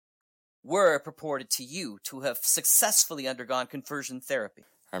 or were purported to you, to have successfully undergone conversion therapy?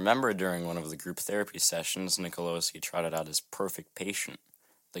 I remember during one of the group therapy sessions, Nicolosi trotted out his perfect patient,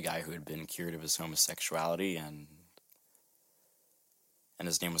 the guy who had been cured of his homosexuality, and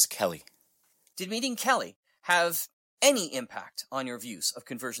his name was Kelly. Did meeting Kelly have any impact on your views of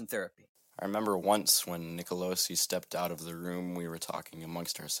conversion therapy? I remember once when Nicolosi stepped out of the room, we were talking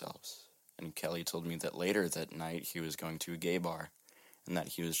amongst ourselves, and Kelly told me that later that night he was going to a gay bar, and that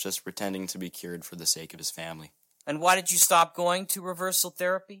he was just pretending to be cured for the sake of his family. And why did you stop going to reversal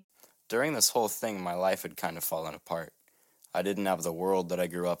therapy? During this whole thing, my life had kind of fallen apart. I didn't have the world that I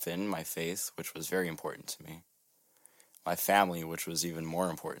grew up in, my faith, which was very important to me. My family, which was even more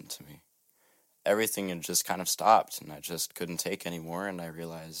important to me. Everything had just kind of stopped, and I just couldn't take anymore, and I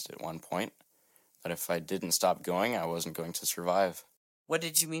realized at one point that if I didn't stop going, I wasn't going to survive. What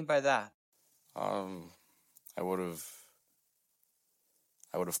did you mean by that? I would have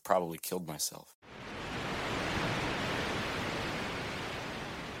probably killed myself.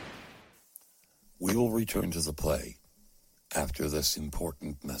 We will return to the play after this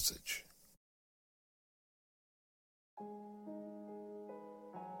important message.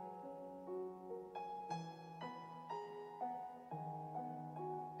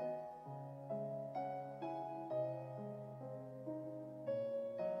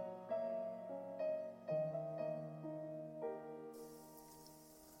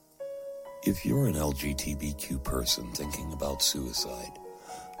 If you're an LGBTQ person thinking about suicide,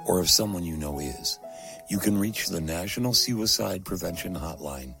 or if someone you know is, you can reach the National Suicide Prevention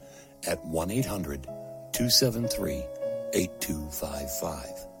Hotline at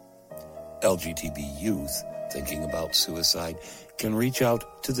 1-800-273-8255. LGBT youth thinking about suicide can reach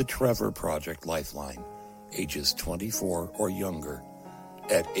out to the Trevor Project Lifeline, ages 24 or younger,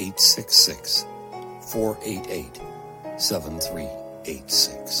 at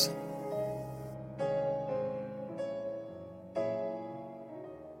 866-488-7386.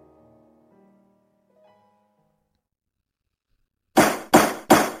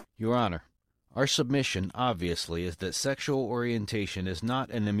 Your Honor, our submission, obviously, is that sexual orientation is not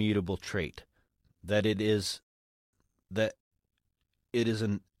an immutable trait, that it is an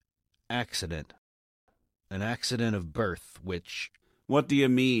accident of birth, which... What do you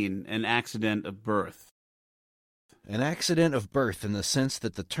mean, an accident of birth? An accident of birth in the sense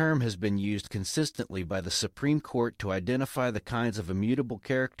that the term has been used consistently by the Supreme Court to identify the kinds of immutable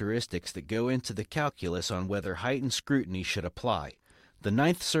characteristics that go into the calculus on whether heightened scrutiny should apply. The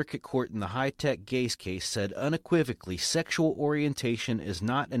Ninth Circuit Court in the high-tech gays case said unequivocally sexual orientation is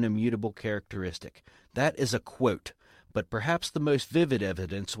not an immutable characteristic. That is a quote. But perhaps the most vivid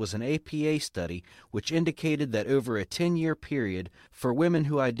evidence was an APA study which indicated that over a 10-year period, for women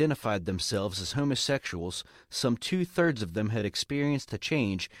who identified themselves as homosexuals, some 2/3 of them had experienced a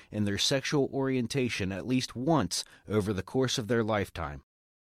change in their sexual orientation at least once over the course of their lifetime.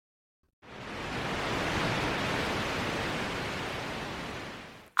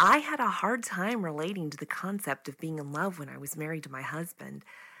 I had a hard time relating to the concept of being in love when I was married to my husband.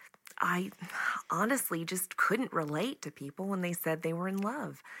 I honestly just couldn't relate to people when they said they were in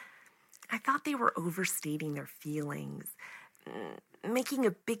love. I thought they were overstating their feelings, making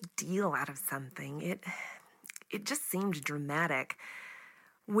a big deal out of something. It just seemed dramatic.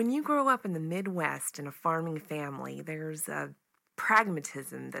 When you grow up in the Midwest in a farming family, there's a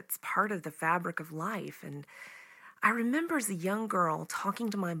pragmatism that's part of the fabric of life, and I remember as a young girl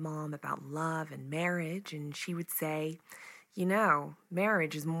talking to my mom about love and marriage, and she would say, you know,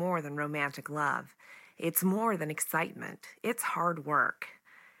 marriage is more than romantic love. It's more than excitement. It's hard work.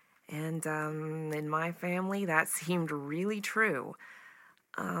 And in my family, that seemed really true.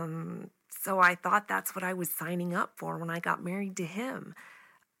 So I thought that's what I was signing up for when I got married to him.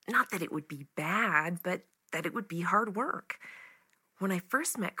 Not that it would be bad, but that it would be hard work. When I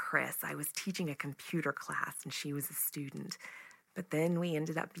first met Chris, I was teaching a computer class and she was a student. But then we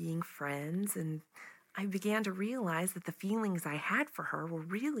ended up being friends, and I began to realize that the feelings I had for her were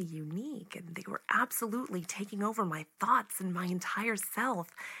really unique, and they were absolutely taking over my thoughts and my entire self.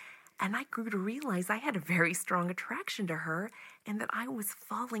 And I grew to realize I had a very strong attraction to her and that I was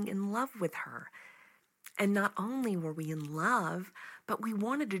falling in love with her. And not only were we in love, but we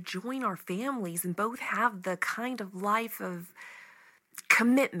wanted to join our families and both have the kind of life of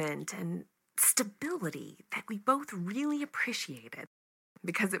commitment and stability that we both really appreciated.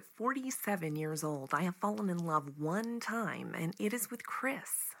 Because at 47 years old, I have fallen in love one time, and it is with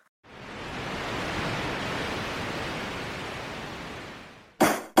Chris.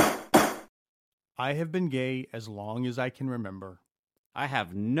 I have been gay as long as I can remember. I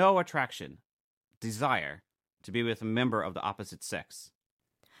have no attraction, desire, to be with a member of the opposite sex.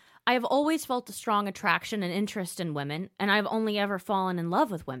 I have always felt a strong attraction and interest in women, and I've only ever fallen in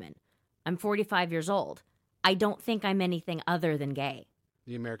love with women. I'm 45 years old. I don't think I'm anything other than gay.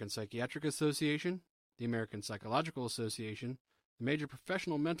 The American Psychiatric Association, the American Psychological Association, the major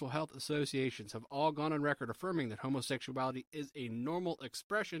professional mental health associations have all gone on record affirming that homosexuality is a normal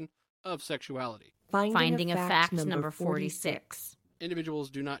expression of sexuality. Finding of fact number 46.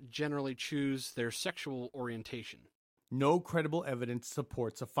 Individuals do not generally choose their sexual orientation. No credible evidence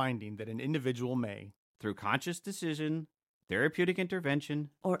supports a finding that an individual may, through conscious decision, therapeutic intervention,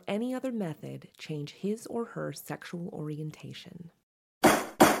 or any other method, change his or her sexual orientation.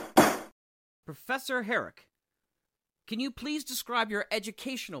 Professor Herrick, can you please describe your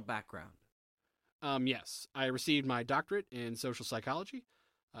educational background? Yes. I received my doctorate in social psychology,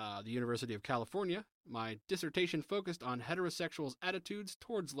 the University of California. My dissertation focused on heterosexuals' attitudes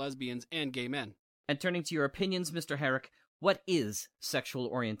towards lesbians and gay men. And turning to your opinions, Mr. Herrick, what is sexual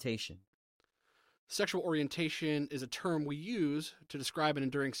orientation? Sexual orientation is a term we use to describe an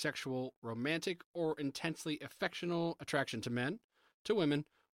enduring sexual, romantic, or intensely affectional attraction to men, to women,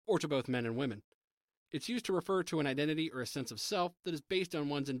 or to both men and women. It's used to refer to an identity or a sense of self that is based on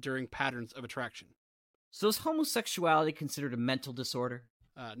one's enduring patterns of attraction. So is homosexuality considered a mental disorder?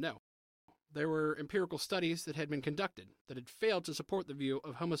 No. There were empirical studies that had been conducted that had failed to support the view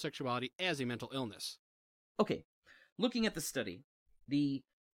of homosexuality as a mental illness. Okay, looking at the study, the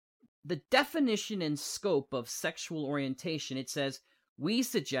definition and scope of sexual orientation, it says, we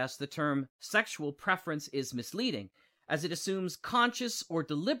suggest the term sexual preference is misleading, as it assumes conscious or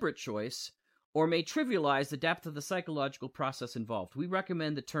deliberate choice, or may trivialize the depth of the psychological process involved. We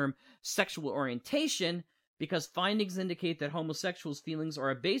recommend the term sexual orientation because findings indicate that homosexuals' feelings are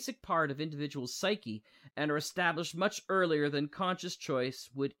a basic part of individuals' psyche and are established much earlier than conscious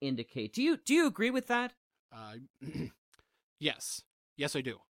choice would indicate. Do you agree with that? Yes. Yes, I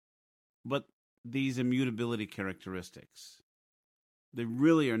do. But these immutability characteristics, they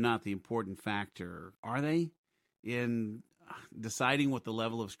really are not the important factor, are they, in deciding what the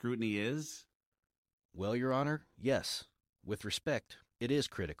level of scrutiny is? Well, Your Honor, yes. With respect, it is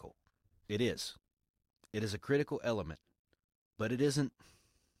critical. It is. It is a critical element. But it isn't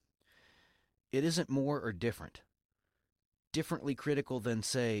more or different. Differently critical than,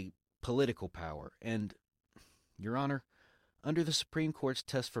 say, political power. And, Your Honor, under the Supreme Court's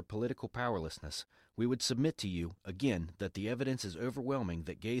test for political powerlessness, we would submit to you, again, that the evidence is overwhelming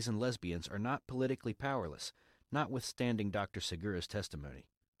that gays and lesbians are not politically powerless, notwithstanding Dr. Segura's testimony.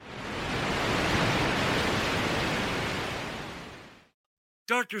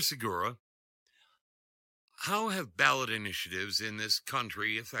 Dr. Segura, how have ballot initiatives in this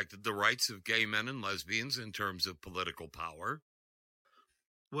country affected the rights of gay men and lesbians in terms of political power?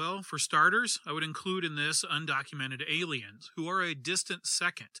 Well, for starters, I would include in this undocumented aliens, who are a distant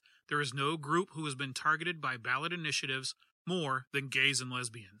second. There is no group who has been targeted by ballot initiatives more than gays and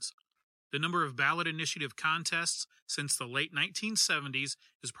lesbians. The number of ballot initiative contests since the late 1970s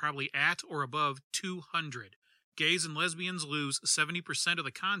is probably at or above 200. Gays and lesbians lose 70% of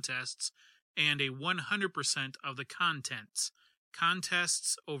the contests and a 100% of the contents.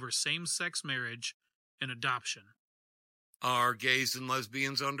 Contests over same-sex marriage and adoption. Are gays and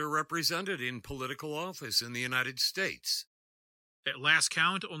lesbians underrepresented in political office in the United States? At last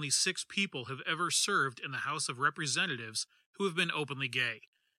count, only 6 people have ever served in the House of Representatives who have been openly gay,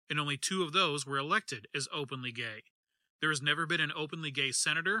 and only 2 of those were elected as openly gay. There has never been an openly gay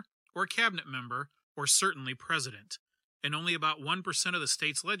senator, or cabinet member, or certainly president, and only about 1% of the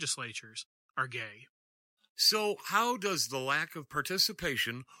state's legislatures are gay. So how does the lack of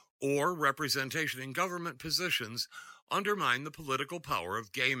participation or representation in government positions undermine the political power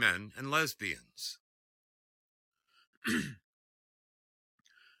of gay men and lesbians?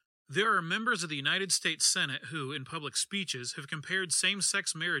 There are members of the United States Senate who, in public speeches, have compared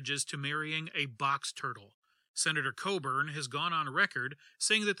same-sex marriages to marrying a box turtle. Senator Coburn has gone on record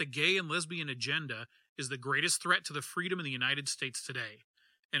saying that the gay and lesbian agenda is the greatest threat to the freedom in the United States today.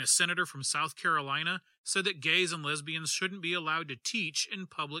 And a senator from South Carolina said that gays and lesbians shouldn't be allowed to teach in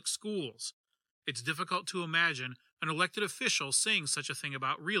public schools. It's difficult to imagine an elected official saying such a thing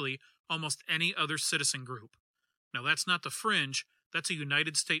about really almost any other citizen group. Now that's not the fringe, that's a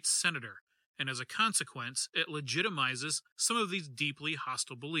United States senator, and as a consequence, it legitimizes some of these deeply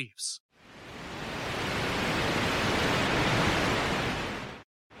hostile beliefs.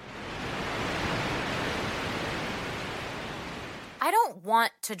 I don't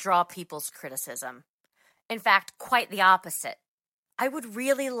want to draw people's criticism. In fact, quite the opposite. I would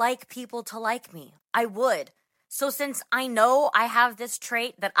really like people to like me. I would. So since I know I have this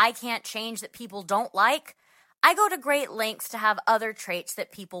trait that I can't change that people don't like, I go to great lengths to have other traits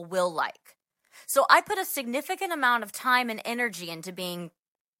that people will like. So I put a significant amount of time and energy into being,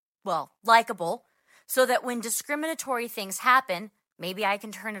 well, likable, so that when discriminatory things happen, maybe I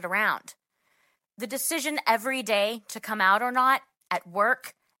can turn it around. The decision every day to come out or not, at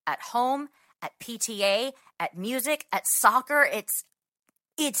work, at home, at PTA, at music, at soccer, it's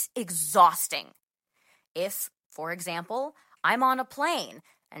exhausting. If, for example, I'm on a plane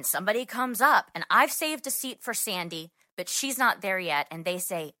and somebody comes up and I've saved a seat for Sandy, but she's not there yet, and they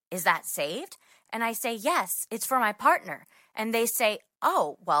say, "Is that saved?" And I say, "Yes, it's for my partner." And they say,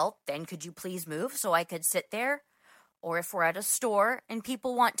 "Oh, well, then could you please move so I could sit there?" Or if we're at a store and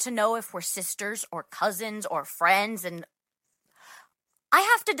people want to know if we're sisters or cousins or friends, and I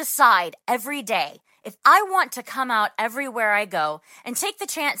have to decide every day if I want to come out everywhere I go and take the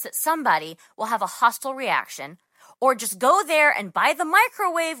chance that somebody will have a hostile reaction, or just go there and buy the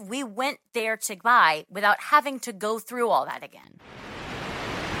microwave we went there to buy without having to go through all that again.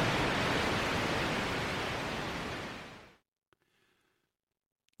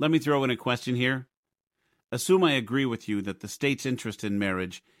 Let me throw in a question here. Assume I agree with you that the state's interest in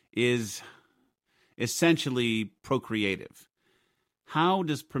marriage is essentially procreative. How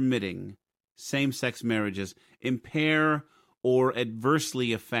does permitting same-sex marriages impair or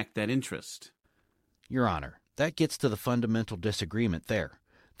adversely affect that interest? Your Honor, that gets to the fundamental disagreement there.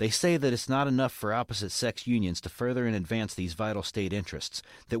 They say that it's not enough for opposite-sex unions to further and advance these vital state interests,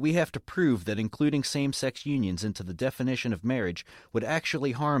 that we have to prove that including same-sex unions into the definition of marriage would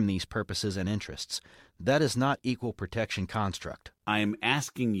actually harm these purposes and interests. That is not equal protection construct. I am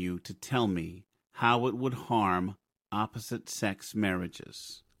asking you to tell me how it would harm opposite-sex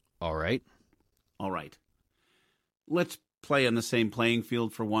marriages. All right. All right. Let's play on the same playing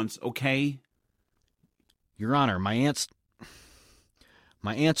field for once, okay? Your Honor, my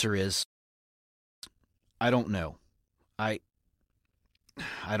answer is, I don't know. I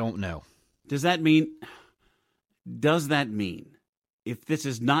don't know. Does that mean, if this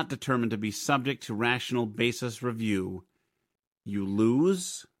is not determined to be subject to rational basis review, you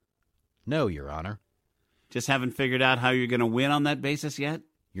lose? No, Your Honor. Just haven't figured out how you're going to win on that basis yet?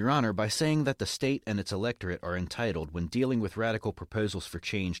 Your Honor, by saying that the state and its electorate are entitled, when dealing with radical proposals for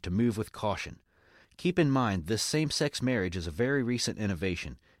change, to move with caution. Keep in mind, this same-sex marriage is a very recent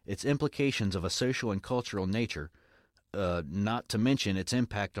innovation. Its implications of a social and cultural nature, not to mention its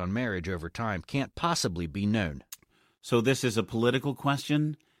impact on marriage over time, can't possibly be known. So this is a political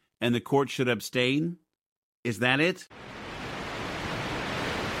question, and the court should abstain? Is that it?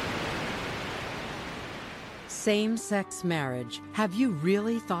 Same-sex marriage. Have you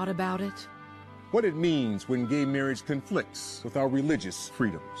really thought about it? What it means when gay marriage conflicts with our religious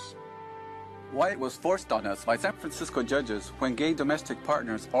freedoms. Why it was forced on us by San Francisco judges when gay domestic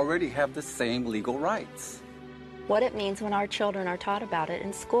partners already have the same legal rights. What it means when our children are taught about it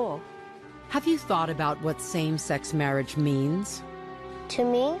in school. Have you thought about what same-sex marriage means? To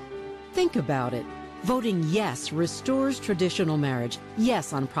me? Think about it. Voting yes restores traditional marriage.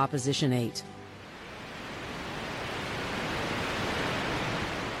 Yes on Proposition 8.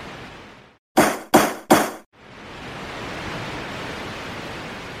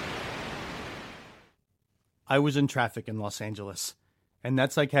 I was in traffic in Los Angeles, and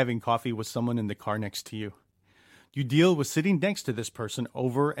that's like having coffee with someone in the car next to you. You deal with sitting next to this person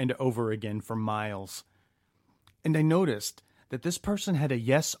over and over again for miles. And I noticed that this person had a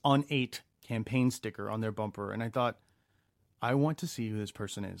Yes on 8 campaign sticker on their bumper, and I thought, I want to see who this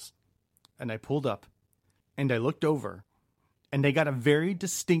person is. And I pulled up, and I looked over, and they got a very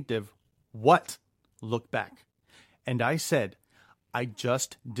distinctive "what" look back. And I said, I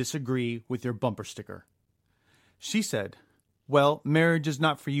just disagree with your bumper sticker. She said, well, marriage is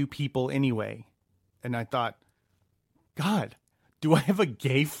not for you people anyway. And I thought, God, do I have a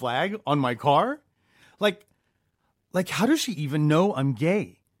gay flag on my car? Like how does she even know I'm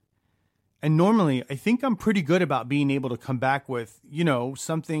gay? And normally, I think I'm pretty good about being able to come back with,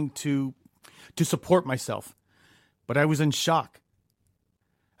 something to support myself. But I was in shock.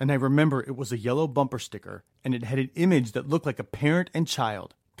 And I remember it was a yellow bumper sticker, and it had an image that looked like a parent and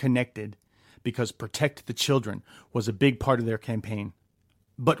child connected, because protect the children was a big part of their campaign.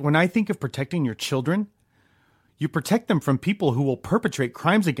 But when I think of protecting your children, you protect them from people who will perpetrate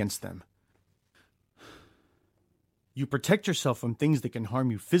crimes against them. You protect yourself from things that can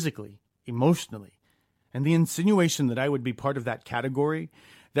harm you physically, emotionally. And the insinuation that I would be part of that category,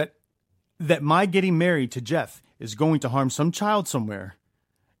 that my getting married to Jeff is going to harm some child somewhere,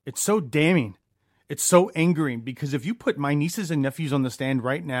 it's so damning. It's so angering, because if you put my nieces and nephews on the stand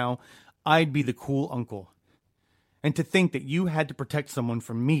right now, I'd be the cool uncle. And to think that you had to protect someone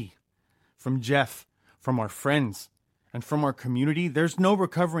from me, from Jeff, from our friends, and from our community, there's no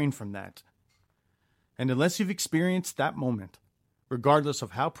recovering from that. And unless you've experienced that moment, regardless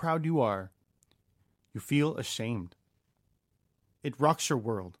of how proud you are, you feel ashamed. It rocks your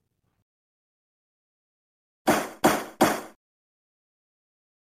world.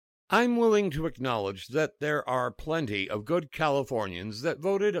 I'm willing to acknowledge that there are plenty of good Californians that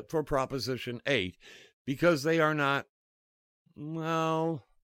voted for Proposition 8 because they are not, well,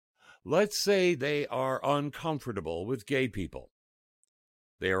 let's say they are uncomfortable with gay people.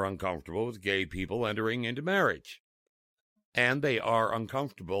 They are uncomfortable with gay people entering into marriage. And they are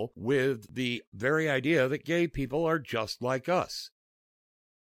uncomfortable with the very idea that gay people are just like us.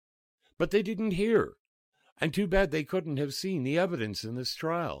 But they didn't hear, and too bad they couldn't have seen the evidence in this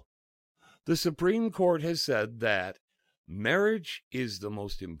trial. The Supreme Court has said that marriage is the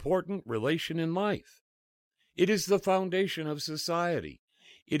most important relation in life. It is the foundation of society.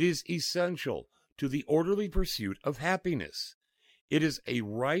 It is essential to the orderly pursuit of happiness. It is a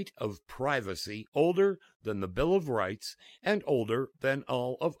right of privacy older than the Bill of Rights and older than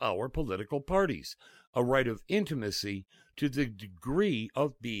all of our political parties, a right of intimacy to the degree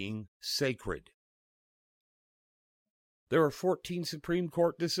of being sacred. There are 14 Supreme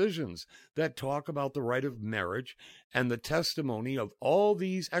Court decisions that talk about the right of marriage, and the testimony of all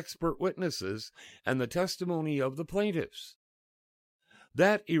these expert witnesses and the testimony of the plaintiffs.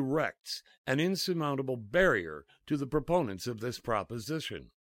 That erects an insurmountable barrier to the proponents of this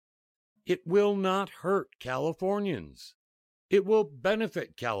proposition. It will not hurt Californians. It will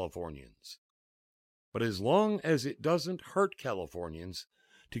benefit Californians. But as long as it doesn't hurt Californians,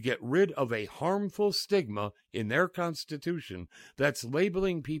 to get rid of a harmful stigma in their Constitution that's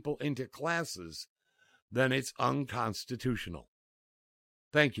labeling people into classes, then it's unconstitutional.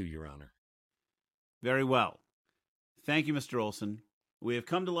 Thank you, Your Honor. Very well. Thank you, Mr. Olson. We have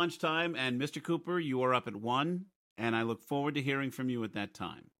come to lunchtime, and Mr. Cooper, you are up at 1, and I look forward to hearing from you at that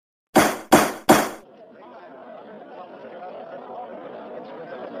time.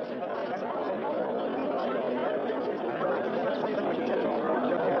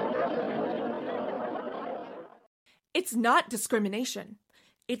 It's not discrimination.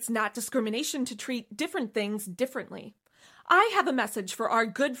 It's not discrimination to treat different things differently. I have a message for our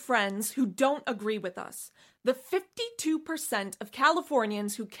good friends who don't agree with us. The 52% of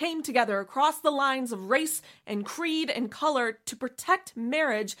Californians who came together across the lines of race and creed and color to protect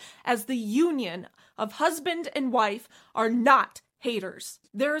marriage as the union of husband and wife are not haters.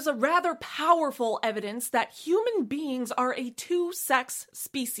 There is a rather powerful evidence that human beings are a two-sex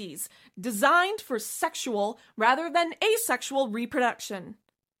species, designed for sexual rather than asexual reproduction.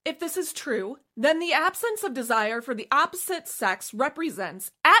 If this is true, then the absence of desire for the opposite sex represents,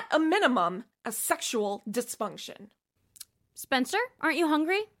 at a minimum, a sexual dysfunction. Spencer, aren't you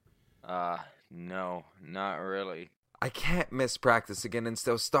hungry? No, not really. I can't miss practice again and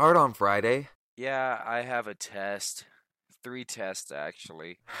still start on Friday. Yeah, I have a test. 3 tests,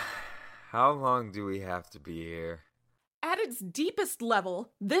 actually. How long do we have to be here? At its deepest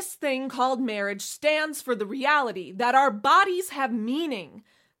level, this thing called marriage stands for the reality that our bodies have meaning,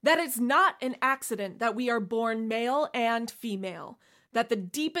 that it's not an accident that we are born male and female, that the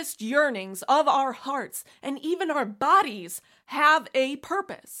deepest yearnings of our hearts and even our bodies have a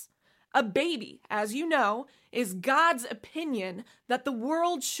purpose. A baby, as you know, is God's opinion that the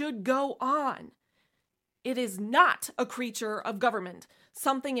world should go on. It is not a creature of government,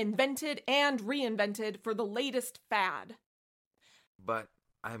 something invented and reinvented for the latest fad. But,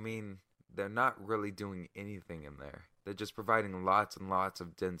 I mean, they're not really doing anything in there. They're just providing lots and lots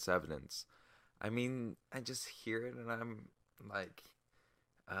of dense evidence. I mean, I just hear it and I'm like,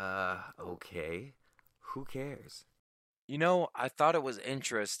 okay, who cares? You know, I thought it was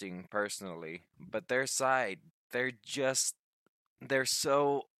interesting, personally, but their side, they're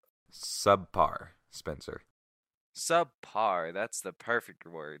so... subpar, Spencer. Subpar, that's the perfect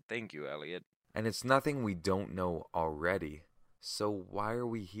word. Thank you, Elliot. And it's nothing we don't know already. So why are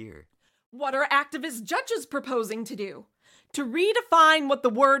we here? What are activist judges proposing to do? To redefine what the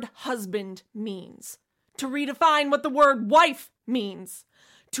word husband means. To redefine what the word wife means.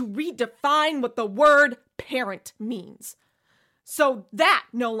 to redefine what the word parent means. So that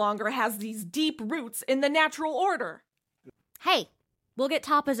no longer has these deep roots in the natural order. Hey, we'll get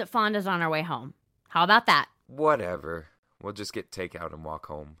tapas at Fonda's on our way home. How about that? Whatever. We'll just get takeout and walk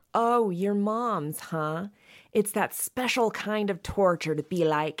home. Oh, your mom's, huh? It's that special kind of torture to be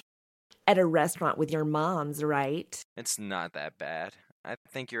like at a restaurant with your moms, right? It's not that bad. I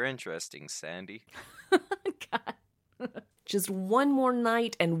think you're interesting, Sandy. Just one more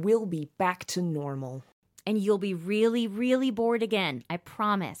night and we'll be back to normal. And you'll be really, really bored again, I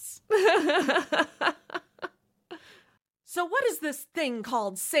promise. So what is this thing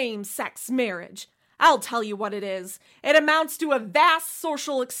called same-sex marriage? I'll tell you what it is. It amounts to a vast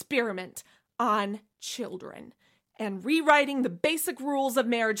social experiment on children. And rewriting the basic rules of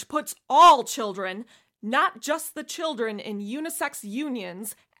marriage puts all children, not just the children in unisex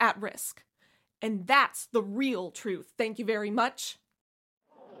unions, at risk. And that's the real truth. Thank you very much.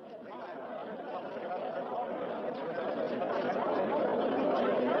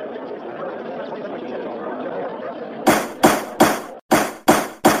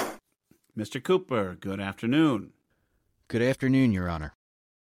 Mr. Cooper, good afternoon. Good afternoon, Your Honor.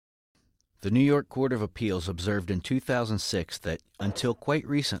 The New York Court of Appeals observed in 2006 that, until quite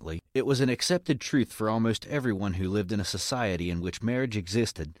recently, it was an accepted truth for almost everyone who lived in a society in which marriage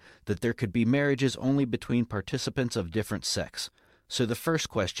existed that there could be marriages only between participants of different sex. So the first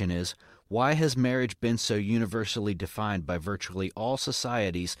question is, why has marriage been so universally defined by virtually all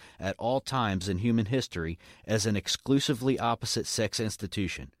societies at all times in human history as an exclusively opposite-sex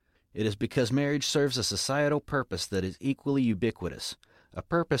institution? It is because marriage serves a societal purpose that is equally ubiquitous, a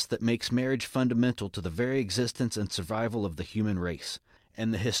purpose that makes marriage fundamental to the very existence and survival of the human race.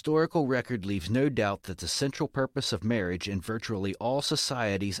 And the historical record leaves no doubt that the central purpose of marriage in virtually all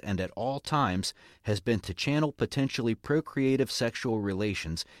societies and at all times has been to channel potentially procreative sexual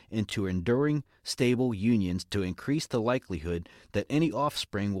relations into enduring, stable unions to increase the likelihood that any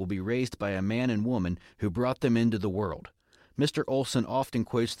offspring will be raised by a man and woman who brought them into the world. Mr. Olson often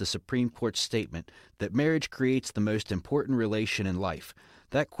quotes the Supreme Court's statement that marriage creates the most important relation in life.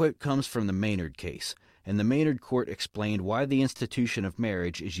 That quote comes from the Maynard case, and the Maynard Court explained why the institution of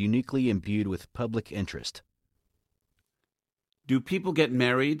marriage is uniquely imbued with public interest. Do people get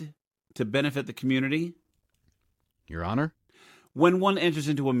married to benefit the community? Your Honor? When one enters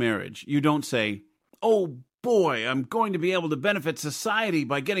into a marriage, you don't say, "Oh boy, I'm going to be able to benefit society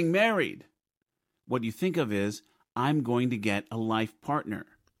by getting married." What you think of is, I'm going to get a life partner.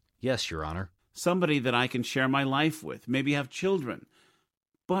 Yes, Your Honor. Somebody that I can share my life with, maybe have children.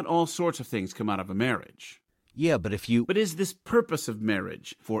 But all sorts of things come out of a marriage. Yeah, but if you... But is this purpose of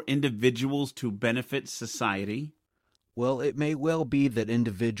marriage for individuals to benefit society? Well, it may well be that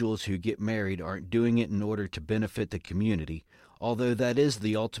individuals who get married aren't doing it in order to benefit the community, although that is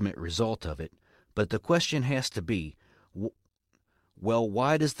the ultimate result of it. But the question has to be, well,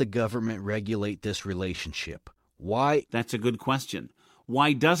 why does the government regulate this relationship? Why? That's a good question.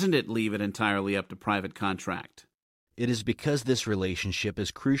 Why doesn't it leave it entirely up to private contract? It is because this relationship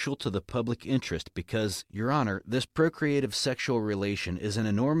is crucial to the public interest because, Your Honor, this procreative sexual relation is an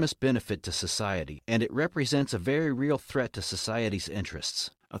enormous benefit to society, and it represents a very real threat to society's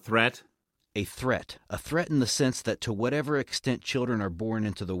interests. A threat? A threat. A threat in the sense that to whatever extent children are born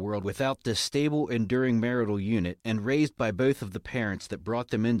into the world without this stable, enduring marital unit and raised by both of the parents that brought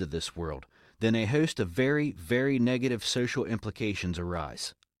them into this world, then a host of very, very negative social implications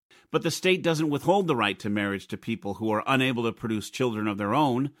arise. But the state doesn't withhold the right to marriage to people who are unable to produce children of their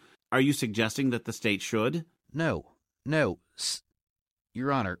own. Are you suggesting that the state should? No.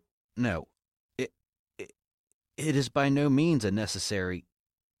 Your Honor, no. It is by no means a necessary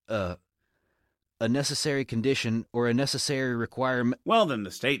condition or a necessary requirement. Well, then the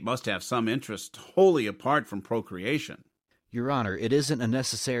state must have some interest wholly apart from procreation. Your Honor, it isn't a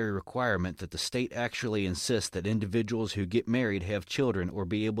necessary requirement that the state actually insists that individuals who get married have children or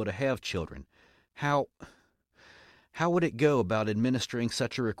be able to have children. How would it go about administering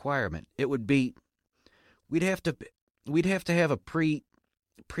such a requirement? It would be, we'd have to have a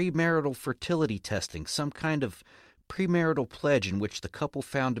premarital fertility testing, some kind of premarital pledge in which the couple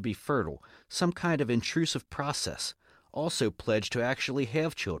found to be fertile, some kind of intrusive process, also pledge to actually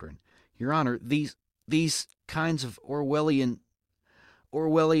have children. Your Honor, these kinds of Orwellian...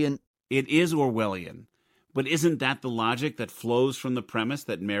 It is Orwellian, but isn't that the logic that flows from the premise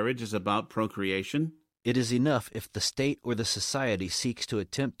that marriage is about procreation? It is enough if the state or the society seeks to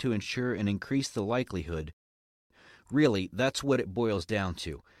attempt to ensure and increase the likelihood. Really, that's what it boils down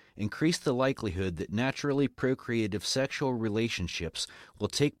to. Increase the likelihood that naturally procreative sexual relationships will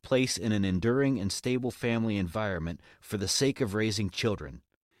take place in an enduring and stable family environment for the sake of raising children.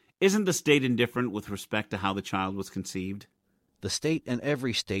 Isn't the state indifferent with respect to how the child was conceived? The state and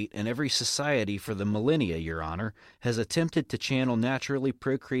every society for the millennia, Your Honor, has attempted to channel naturally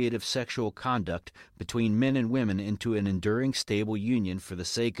procreative sexual conduct between men and women into an enduring, stable union for the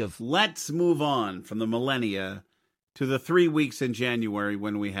sake of... Let's move on from the millennia to the 3 weeks in January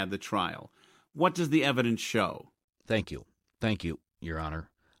when we had the trial. What does the evidence show? Thank you, Your Honor.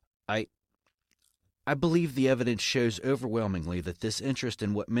 I believe the evidence shows overwhelmingly that this interest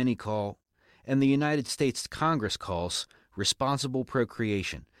in what many call, and the United States Congress calls, responsible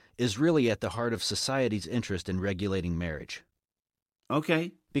procreation is really at the heart of society's interest in regulating marriage.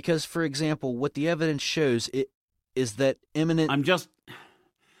 Okay. Because, for example, what the evidence shows is that imminent...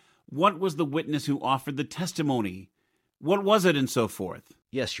 What was the witness who offered the testimony? What was it and so forth?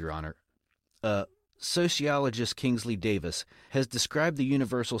 Yes, Your Honor. Sociologist Kingsley Davis has described the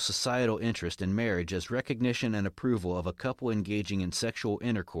universal societal interest in marriage as recognition and approval of a couple engaging in sexual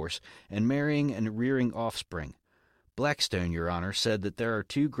intercourse and marrying and rearing offspring. Blackstone, Your Honor, said that there are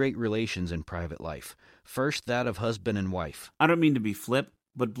two great relations in private life. First, that of husband and wife. I don't mean to be flip,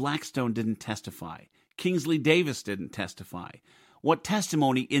 but Blackstone didn't testify. Kingsley Davis didn't testify. What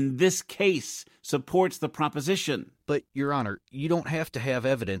testimony in this case supports the proposition? But, Your Honor, you don't have to have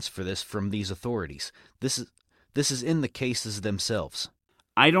evidence for this from these authorities. This is in the cases themselves.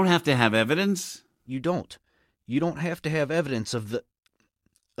 I don't have to have evidence? You don't. You don't have to have evidence of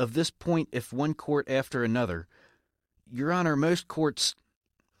this point if one court after another... Your Honor, most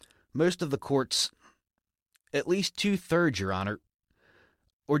of the courts, at least 2/3, Your Honor,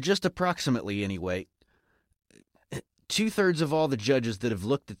 or just approximately anyway, 2/3 of all the judges that have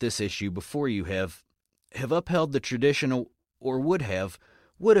looked at this issue before you have upheld the traditional, or would have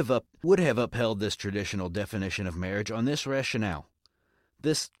upheld this traditional definition of marriage on this rationale.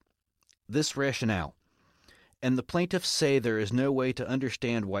 This rationale. And the plaintiffs say there is no way to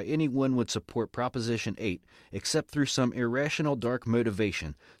understand why anyone would support Proposition 8 except through some irrational dark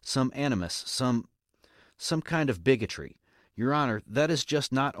motivation, some animus, some kind of bigotry. Your Honor, that is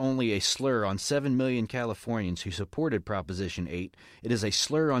just not only a slur on 7 million Californians who supported Proposition 8, it is a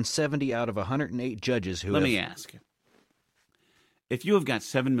slur on 70 out of 108 judges who Let me ask. If you have got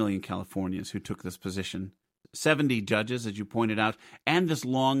 7 million Californians who took this position, 70 judges, as you pointed out, and this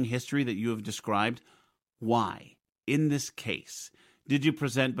long history that you have described, why, in this case, did you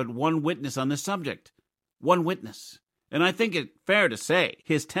present but one witness on this subject? One witness. And I think it fair to say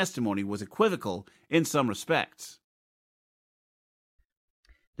his testimony was equivocal in some respects.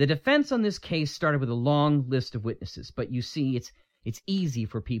 The defense on this case started with a long list of witnesses, but you see, it's easy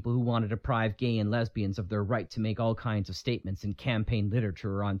for people who want to deprive gay and lesbians of their right to make all kinds of statements in campaign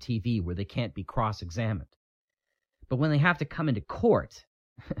literature or on TV where they can't be cross-examined. But when they have to come into court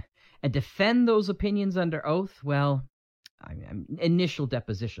and defend those opinions under oath, well, initial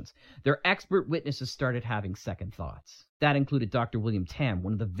depositions. Their expert witnesses started having second thoughts. That included Dr. William Tam,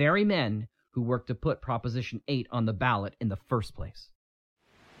 one of the very men who worked to put Proposition 8 on the ballot in the first place.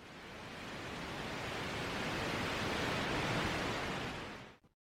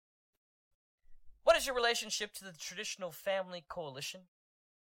 What is your relationship to the Traditional Family Coalition?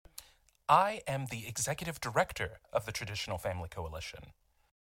 I am the executive director of the Traditional Family Coalition.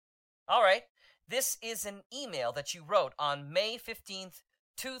 All right. This is an email that you wrote on May 15th,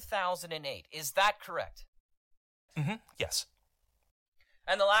 2008. Is that correct? Yes.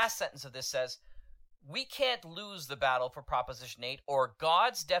 And the last sentence of this says, "We can't lose the battle for Proposition 8 or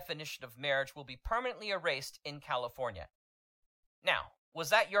God's definition of marriage will be permanently erased in California." Now, was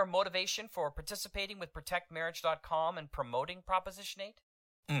that your motivation for participating with ProtectMarriage.com and promoting Proposition 8?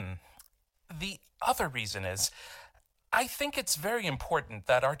 The other reason is, I think it's very important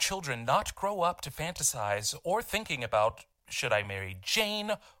that our children not grow up to fantasize or thinking about, should I marry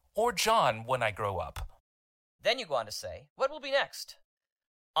Jane or John when I grow up? Then you go on to say, what will be next?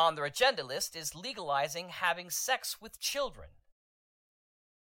 On their agenda list is legalizing having sex with children.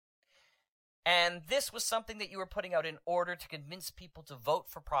 And this was something that you were putting out in order to convince people to vote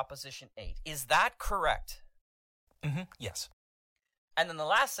for Proposition 8. Is that correct? Yes. And then the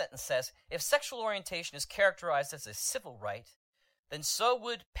last sentence says, if sexual orientation is characterized as a civil right, then so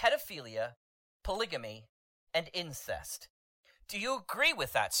would pedophilia, polygamy, and incest. Do you agree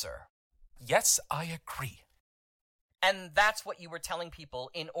with that, sir? Yes, I agree. And that's what you were telling people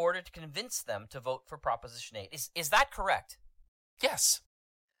in order to convince them to vote for Proposition 8. Is that correct? Yes.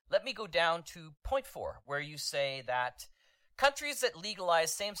 Let me go down to point 4, where you say that countries that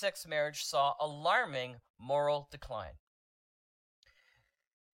legalized same-sex marriage saw alarming moral decline.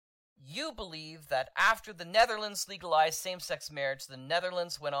 You believe that after the Netherlands legalized same-sex marriage, the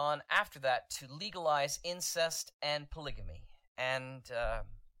Netherlands went on after that to legalize incest and polygamy. And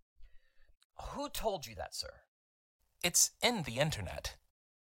Who told you that, sir? It's in the internet.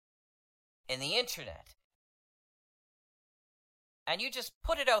 In the internet? And you just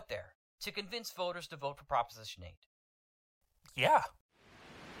put it out there to convince voters to vote for Proposition 8? Yeah.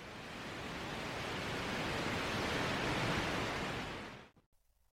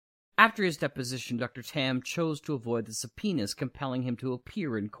 After his deposition, Dr. Tam chose to avoid the subpoenas compelling him to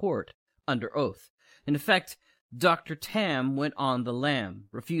appear in court under oath. In effect, Dr. Tam went on the lam,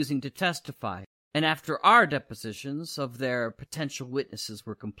 refusing to testify, and after our depositions of their potential witnesses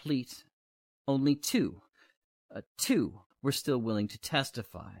were complete, only two were still willing to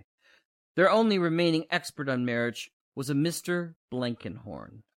testify. Their only remaining expert on marriage was a Mr.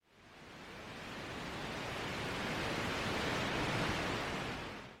 Blankenhorn.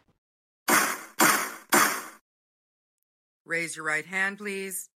 Raise your right hand,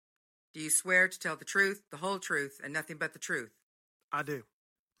 please. Do you swear to tell the truth, the whole truth, and nothing but the truth? I do.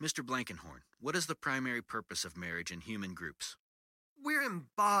 Mr. Blankenhorn, what is the primary purpose of marriage in human groups? We're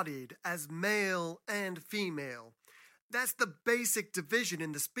embodied as male and female. That's the basic division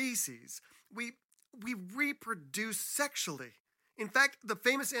in the species. We reproduce sexually. In fact, the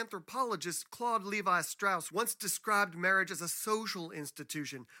famous anthropologist Claude Levi-Strauss once described marriage as a social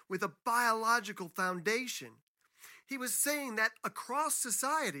institution with a biological foundation. He was saying that across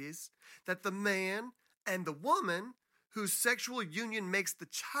societies, that the man and the woman whose sexual union makes the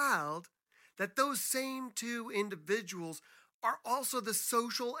child, that those same two individuals are also the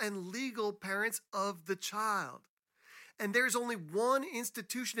social and legal parents of the child. And there's only one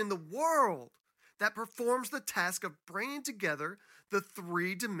institution in the world that performs the task of bringing together the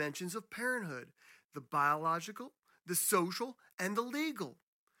three dimensions of parenthood: the biological, the social, and the legal.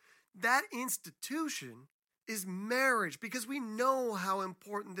 That institution is marriage, because we know how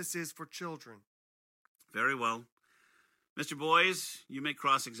important this is for children. Very well. Mr. Boyes, you may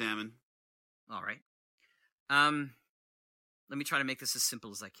cross-examine. All right. Let me try to make this as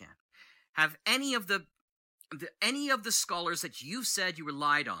simple as I can. Have any of the scholars that you said you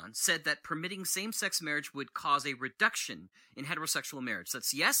relied on said that permitting same-sex marriage would cause a reduction in heterosexual marriage?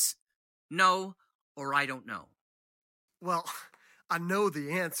 That's yes, no, or I don't know. Well, I know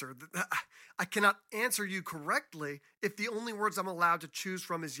the answer. I cannot answer you correctly if the only words I'm allowed to choose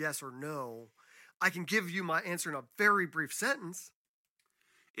from is yes or no. I can give you my answer in a very brief sentence.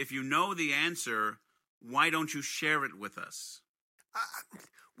 If you know the answer, why don't you share it with us?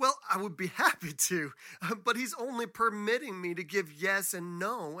 Well, I would be happy to, but he's only permitting me to give yes and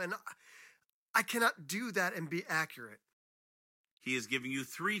no, and I cannot do that and be accurate. He is giving you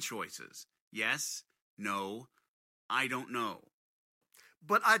three choices: yes, no, I don't know.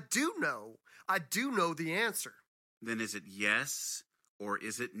 But I do know. I do know the answer. Then is it yes or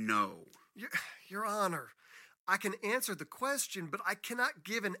is it no? Your Honor, I can answer the question, but I cannot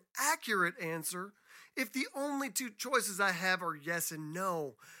give an accurate answer if the only two choices I have are yes and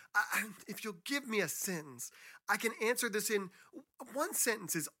no. If you'll give me a sentence, I can answer this in one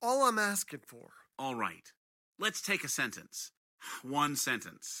sentence is all I'm asking for. All right. Let's take a sentence. One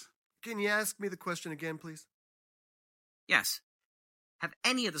sentence. Can you ask me the question again, please? Yes. Have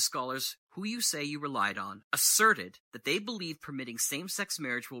any of the scholars who you say you relied on asserted that they believe permitting same-sex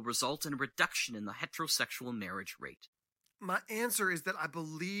marriage will result in a reduction in the heterosexual marriage rate? My answer is that I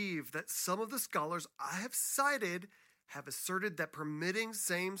believe that some of the scholars I have cited have asserted that permitting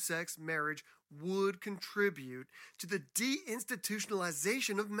same-sex marriage would contribute to the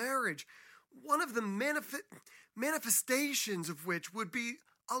deinstitutionalization of marriage, one of the manifestations of which would be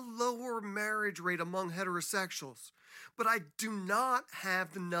a lower marriage rate among heterosexuals. But I do not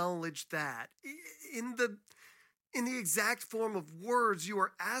have the knowledge that, in the exact form of words you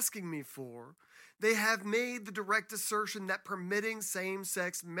are asking me for, they have made the direct assertion that permitting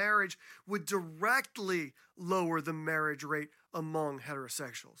same-sex marriage would directly lower the marriage rate among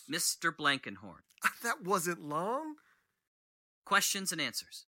heterosexuals. Mr. Blankenhorn. That wasn't long. Questions and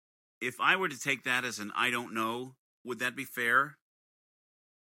answers. If I were to take that as an I don't know, would that be fair?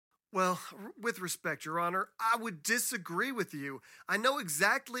 Well, with respect, Your Honor, I would disagree with you. I know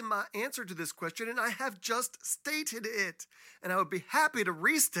exactly my answer to this question, and I have just stated it, and I would be happy to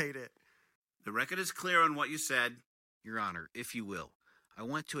restate it. The record is clear on what you said. Your Honor, if you will, I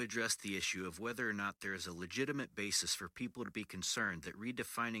want to address the issue of whether or not there is a legitimate basis for people to be concerned that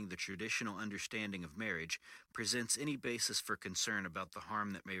redefining the traditional understanding of marriage presents any basis for concern about the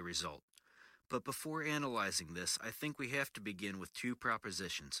harm that may result. But before analyzing this, I think we have to begin with two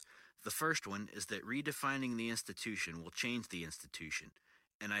propositions. The first one is that redefining the institution will change the institution,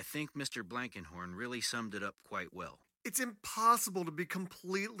 and I think Mr. Blankenhorn really summed it up quite well. It's impossible to be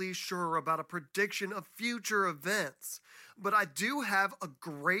completely sure about a prediction of future events, but I do have a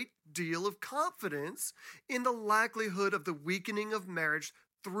great deal of confidence in the likelihood of the weakening of marriage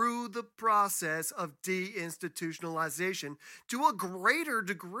through the process of deinstitutionalization to a greater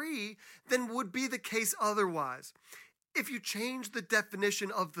degree than would be the case otherwise. If you change the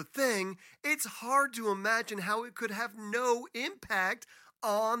definition of the thing, it's hard to imagine how it could have no impact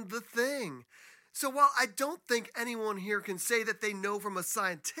on the thing. So while I don't think anyone here can say that they know from a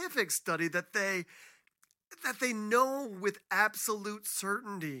scientific study that they know with absolute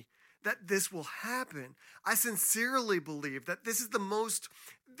certainty that this will happen, I sincerely believe that this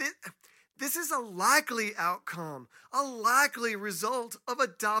is a likely outcome, a likely result of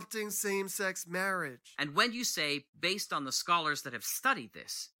adopting same-sex marriage. And when you say, based on the scholars that have studied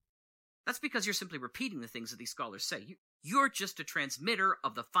this, that's because you're simply repeating the things that these scholars say. You're just a transmitter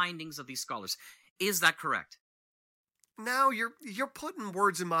of the findings of these scholars. Is that correct? Now you're putting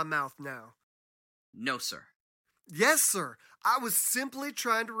words in my mouth now. No, sir. Yes, sir. I was simply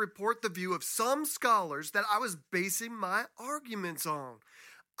trying to report the view of some scholars that I was basing my arguments on.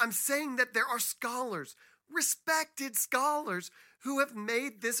 I'm saying that there are scholars, respected scholars, who have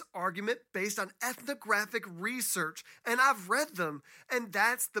made this argument based on ethnographic research, and I've read them, and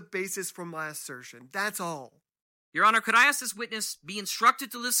that's the basis for my assertion. That's all. Your Honor, could I ask this witness be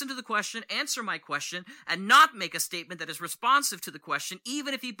instructed to listen to the question, answer my question, and not make a statement that is responsive to the question,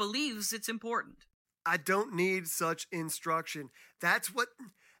 even if he believes it's important? I don't need such instruction. My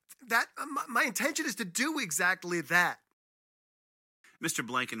intention is to do exactly that. Mr.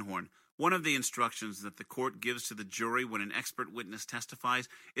 Blankenhorn, one of the instructions that the court gives to the jury when an expert witness testifies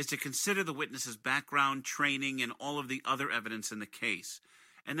is to consider the witness's background, training, and all of the other evidence in the case.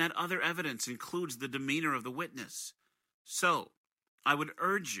 And that other evidence includes the demeanor of the witness. So, I would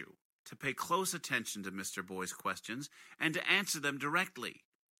urge you to pay close attention to Mr. Boyd's questions and to answer them directly,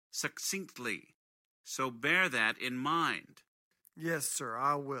 succinctly. So bear that in mind. Yes, sir,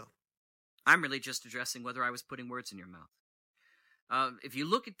 I will. I'm really just addressing whether I was putting words in your mouth. If you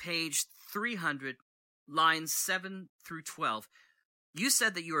look at page 300, lines 7 through 12, you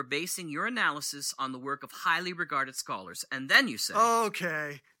said that you were basing your analysis on the work of highly regarded scholars, and then you said...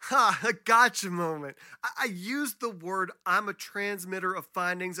 Okay. A gotcha moment. I used the word, I'm a transmitter of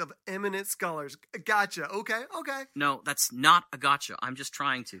findings of eminent scholars. Gotcha. Okay. No, that's not a gotcha. I'm just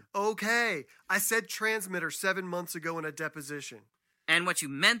trying to. Okay. I said transmitter 7 months ago in a deposition. And what you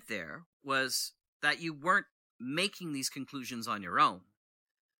meant there was that you weren't making these conclusions on your own.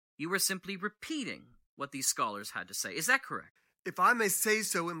 You were simply repeating what these scholars had to say. Is that correct? If I may say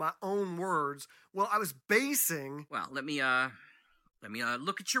so in my own words, well, I was basing... Well, let me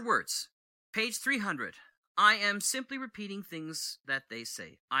look at your words. Page 300. I am simply repeating things that they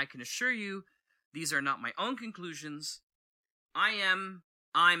say. I can assure you these are not my own conclusions. I'm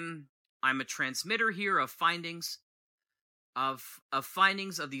a transmitter here of findings of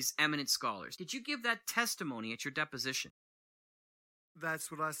findings of these eminent scholars. Did you give that testimony at your deposition?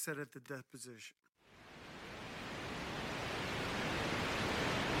 That's what I said at the deposition.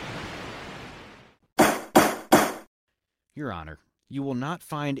 Your Honor, you will not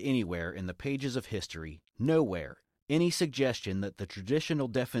find anywhere in the pages of history, nowhere, any suggestion that the traditional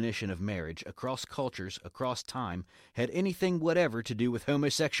definition of marriage across cultures, across time, had anything whatever to do with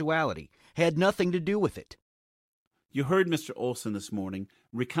homosexuality, had nothing to do with it. You heard Mr. Olson this morning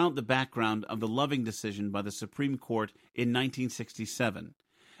recount the background of the Loving decision by the Supreme Court in 1967.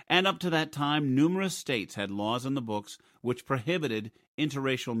 And up to that time, numerous states had laws on the books which prohibited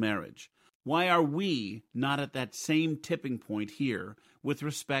interracial marriage. Why are we not at that same tipping point here with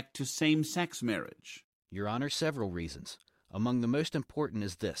respect to same-sex marriage? Your Honor, several reasons. Among the most important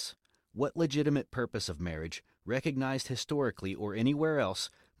is this. What legitimate purpose of marriage, recognized historically or anywhere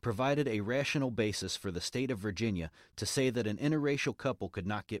else, provided a rational basis for the state of Virginia to say that an interracial couple could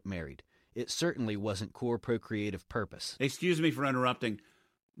not get married? It certainly wasn't core procreative purpose. Excuse me for interrupting,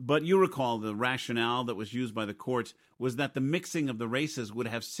 but you recall the rationale that was used by the courts was that the mixing of the races would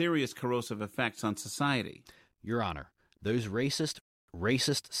have serious corrosive effects on society. Your Honor, those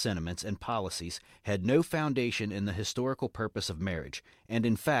racist sentiments and policies had no foundation in the historical purpose of marriage, and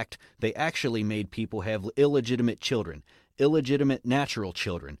in fact, they actually made people have illegitimate children, illegitimate natural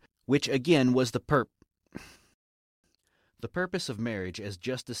children, which again was the purpose of marriage, as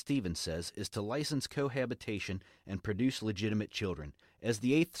Justice Stevens says, is to license cohabitation and produce legitimate children. As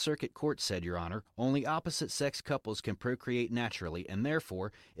the Eighth Circuit Court said, Your Honor, only opposite-sex couples can procreate naturally, and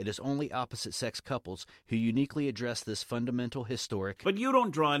therefore it is only opposite-sex couples who uniquely address this fundamental historic... But you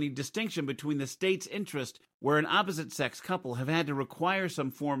don't draw any distinction between the state's interest where an opposite-sex couple have had to require some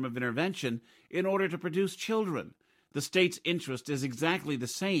form of intervention in order to produce children. The state's interest is exactly the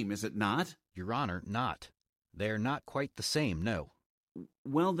same, is it not? Your Honor, not. They are not quite the same, no.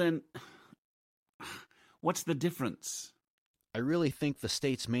 Well then, what's the difference? I really think the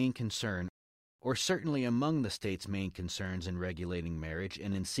state's main concern, or certainly among the state's main concerns in regulating marriage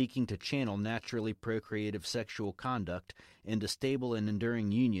and in seeking to channel naturally procreative sexual conduct into stable and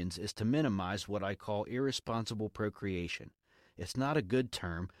enduring unions, is to minimize what I call irresponsible procreation. It's not a good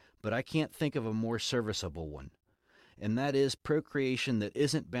term, but I can't think of a more serviceable one. And that is procreation that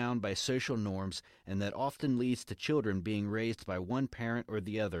isn't bound by social norms and that often leads to children being raised by one parent or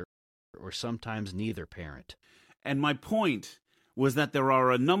the other, or sometimes neither parent. And my point was that there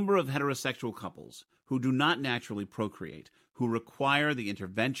are a number of heterosexual couples who do not naturally procreate, who require the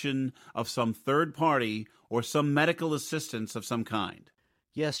intervention of some third party or some medical assistance of some kind.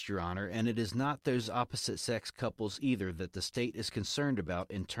 Yes, Your Honor, and it is not those opposite-sex couples either that the state is concerned about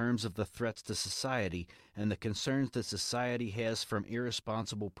in terms of the threats to society and the concerns that society has from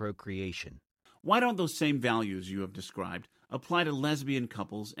irresponsible procreation. Why don't those same values you have described apply to lesbian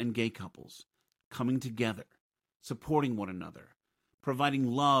couples and gay couples? Coming together, supporting one another,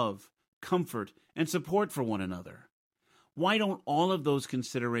 providing love, comfort, and support for one another. Why don't all of those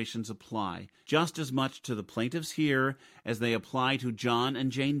considerations apply just as much to the plaintiffs here as they apply to John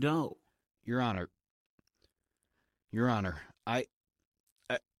and Jane Doe? Your Honor, I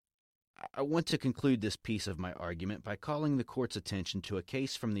want to conclude this piece of my argument by calling the Court's attention to a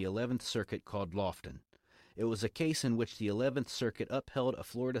case from the 11th Circuit called Lofton. It was a case in which the 11th Circuit upheld a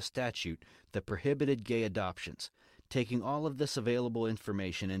Florida statute that prohibited gay adoptions. Taking all of this available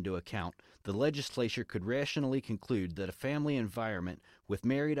information into account, the legislature could rationally conclude that a family environment with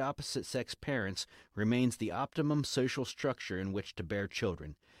married opposite-sex parents remains the optimum social structure in which to bear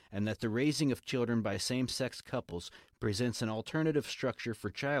children, and that the raising of children by same-sex couples presents an alternative structure for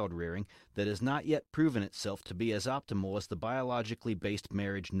child-rearing that has not yet proven itself to be as optimal as the biologically based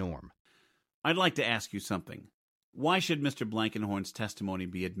marriage norm. I'd like to ask you something. Why should Mr. Blankenhorn's testimony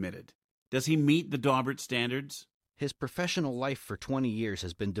be admitted? Does he meet the Daubert standards? His professional life for 20 years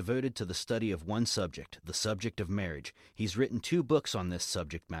has been devoted to the study of one subject, the subject of marriage. He's written 2 books on this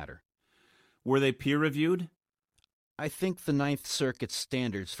subject matter. Were they peer-reviewed? I think the Ninth Circuit's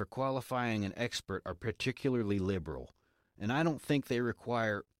standards for qualifying an expert are particularly liberal, and I don't think they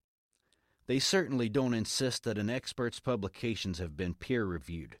require... They certainly don't insist that an expert's publications have been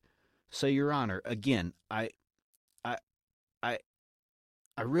peer-reviewed. So, Your Honor, again, I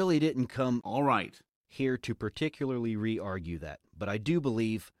really didn't come... All right. ...here to particularly re-argue that, but I do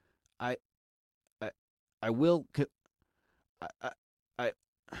believe will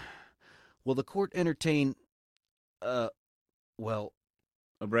the Court entertain, A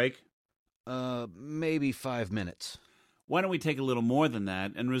break? Maybe 5 minutes. Why don't we take a little more than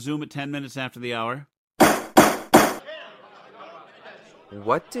that and resume at 10 minutes after the hour?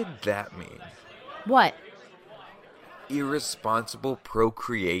 What did that mean? What? Irresponsible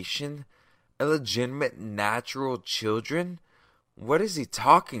procreation? Illegitimate natural children? What is he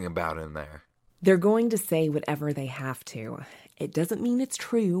talking about in there? They're going to say whatever they have to. It doesn't mean it's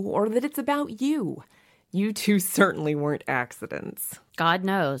true or that it's about you. You two certainly weren't accidents. God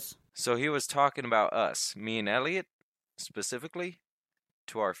knows. So he was talking about us, me and Elliot, specifically,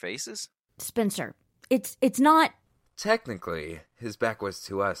 to our faces? Spencer, it's not... Technically, his back was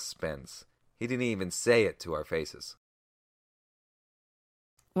to us, Spence. He didn't even say it to our faces.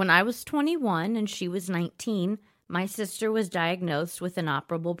 When I was 21 and she was 19, my sister was diagnosed with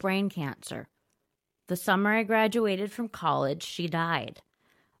inoperable brain cancer. The summer I graduated from college, she died.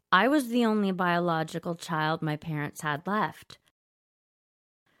 I was the only biological child my parents had left.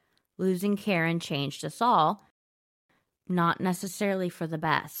 Losing Karen changed us all, not necessarily for the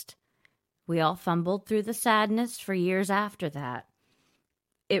best. We all fumbled through the sadness for years after that.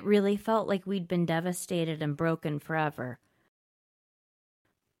 It really felt like we'd been devastated and broken forever.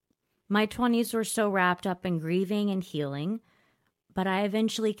 My 20s were so wrapped up in grieving and healing, but I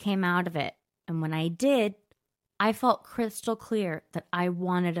eventually came out of it, and when I did, I felt crystal clear that I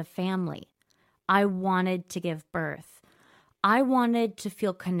wanted a family. I wanted to give birth. I wanted to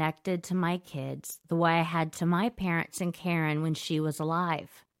feel connected to my kids the way I had to my parents and Karen when she was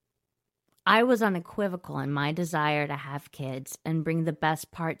alive. I was unequivocal in my desire to have kids and bring the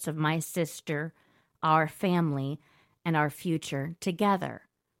best parts of my sister, our family, and our future together.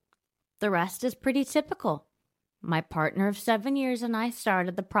 The rest is pretty typical. My partner of 7 years and I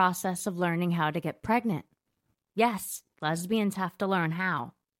started the process of learning how to get pregnant. Yes, lesbians have to learn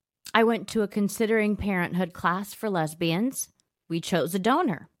how. I went to a considering parenthood class for lesbians. We chose a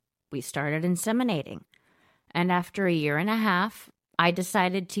donor. We started inseminating. And after 1.5 years, I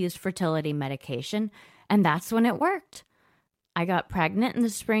decided to use fertility medication And that's when it worked. I got pregnant in the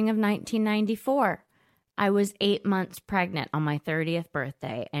spring of 1994. I was 8 months pregnant on my 30th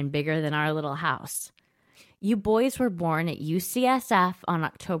birthday and bigger than our little house. You boys were born at UCSF on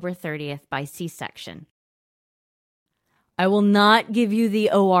October 30th by C-section. I will not give you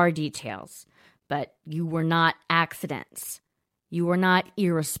the OR details, but you were not accidents. You were not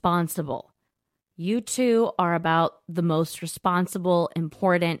irresponsible. You two are about the most responsible,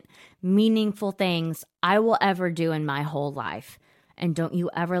 important, meaningful things I will ever do in my whole life. And don't you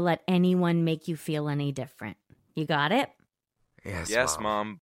ever let anyone make you feel any different. You got it? Yes,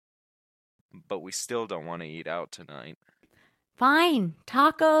 Mom. But we still don't want to eat out tonight. Fine.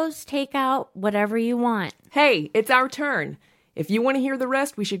 Tacos, takeout, whatever you want. Hey, it's our turn. If you want to hear the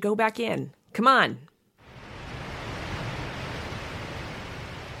rest, we should go back in. Come on.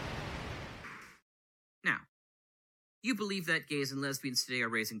 Now, you believe that gays and lesbians today are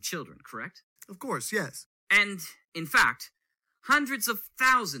raising children, correct? Of course, yes. And, in fact, hundreds of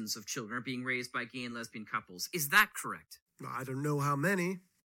thousands of children are being raised by gay and lesbian couples. Is that correct? I don't know how many.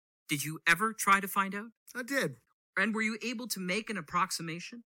 Did you ever try to find out? I did. And were you able to make an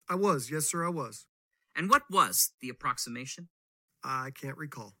approximation? I was. Yes, sir, I was. And what was the approximation? I can't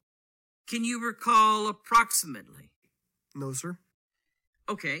recall. Can you recall approximately? No, sir.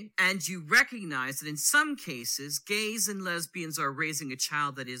 Okay, and you recognize that in some cases, gays and lesbians are raising a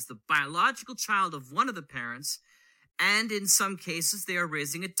child that is the biological child of one of the parents, and in some cases, they are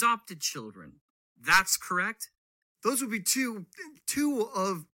raising adopted children. That's correct? Those would be two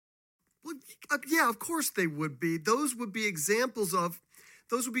of... Well, yeah, of course they would be. Those would be examples of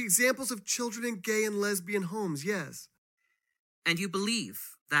children in gay and lesbian homes, yes. And you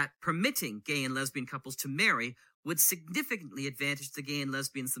believe that permitting gay and lesbian couples to marry would significantly advantage the gay and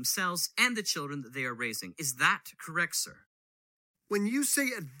lesbians themselves and the children that they are raising. Is that correct, sir? When you say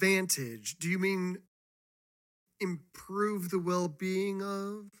advantage, do you mean improve the well-being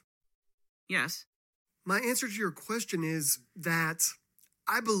of? Yes. My answer to your question is that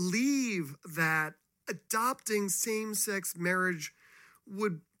I believe that adopting same-sex marriage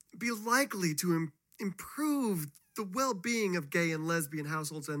would be likely to improve the well-being of gay and lesbian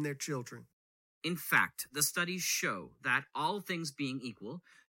households and their children. In fact, the studies show that all things being equal,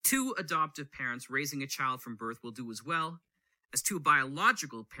 two adoptive parents raising a child from birth will do as well as two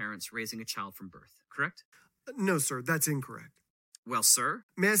biological parents raising a child from birth, correct? No, sir, that's incorrect. Well, sir?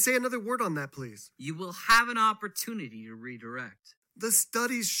 May I say another word on that, please? You will have an opportunity to redirect. The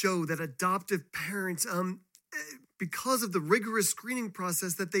studies show that adoptive parents, because of the rigorous screening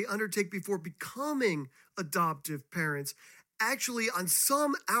process that they undertake before becoming adoptive parents, actually, on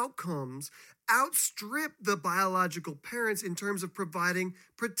some outcomes, outstrip the biological parents in terms of providing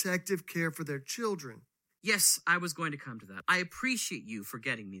protective care for their children. Yes, I was going to come to that. I appreciate you for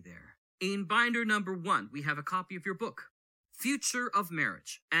getting me there. In binder number 1, we have a copy of your book, Future of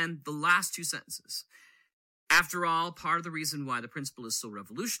Marriage, and the last 2 sentences. After all, part of the reason why the principle is so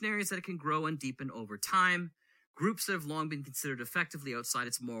revolutionary is that it can grow and deepen over time. Groups that have long been considered effectively outside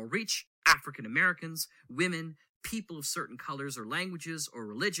its moral reach, African Americans, women, people of certain colors or languages or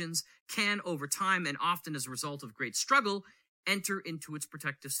religions, can, over time and often as a result of great struggle, enter into its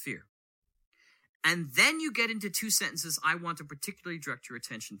protective sphere. And then you get into 2 sentences I want to particularly direct your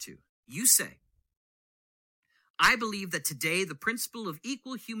attention to. You say, I believe that today the principle of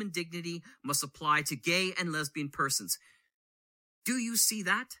equal human dignity must apply to gay and lesbian persons. Do you see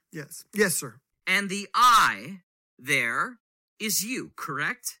that? Yes. Yes, sir. And the I there is you,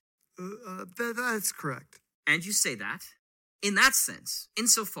 correct? That's correct. And you say that. In that sense,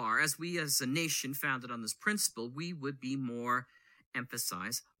 insofar as we as a nation founded on this principle, we would be more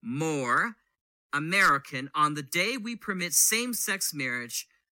American on the day we permit same-sex marriage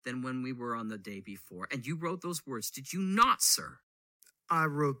than when we were on the day before. And you wrote those words, did you not, sir? I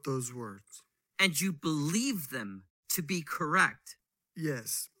wrote those words. And you believe them to be correct?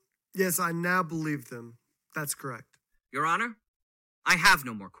 Yes. Yes, I now believe them. That's correct. Your Honor, I have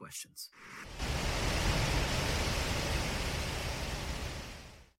no more questions.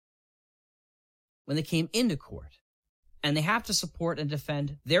 When they came into court, and they have to support and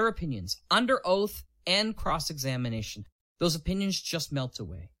defend their opinions under oath and cross-examination, those opinions just melt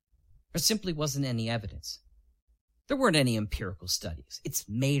away. There simply wasn't any evidence. There weren't any empirical studies. It's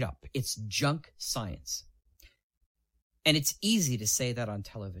made up. It's junk science. And it's easy to say that on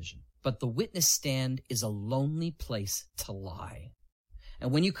television, but the witness stand is a lonely place to lie.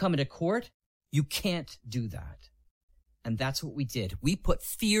 And when you come into court, you can't do that. And that's what we did. We put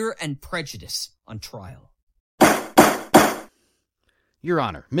fear and prejudice on trial. Your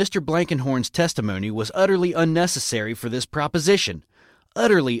Honor, Mr. Blankenhorn's testimony was utterly unnecessary for this proposition.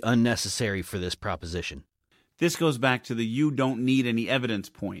 Utterly unnecessary for this proposition. This goes back to the you don't need any evidence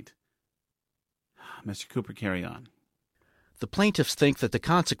point. Mr. Cooper, carry on. The plaintiffs think that the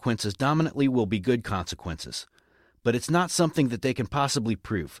consequences dominantly will be good consequences, but it's not something that they can possibly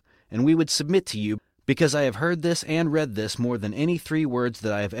prove, and we would submit to you, because I have heard this and read this more than any 3 words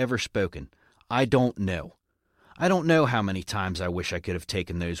that I have ever spoken. I don't know. I don't know how many times I wish I could have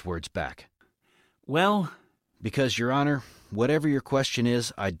taken those words back. Well, because, Your Honor, whatever your question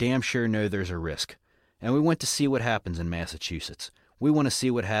is, I damn sure know there's a risk. And we went to see what happens in Massachusetts. We want to see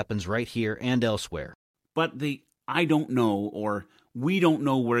what happens right here and elsewhere. But the I don't know or we don't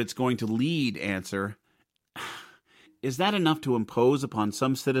know where it's going to lead answer, is that enough to impose upon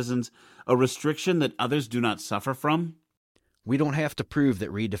some citizens a restriction that others do not suffer from? We don't have to prove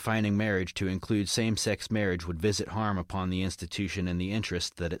that redefining marriage to include same-sex marriage would visit harm upon the institution and the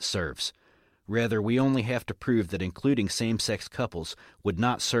interest that it serves. Rather, we only have to prove that including same-sex couples would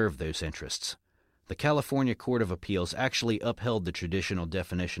not serve those interests. The California Court of Appeals actually upheld the traditional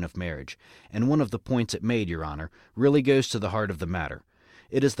definition of marriage, and one of the points it made, Your Honor, really goes to the heart of the matter.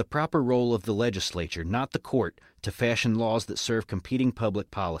 It is the proper role of the legislature, not the court, to fashion laws that serve competing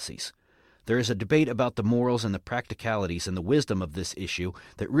public policies. There is a debate about the morals and the practicalities and the wisdom of this issue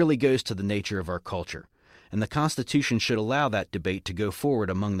that really goes to the nature of our culture, and the Constitution should allow that debate to go forward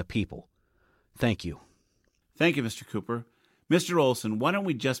among the people. Thank you. Thank you, Mr. Cooper. Mr. Olson, why don't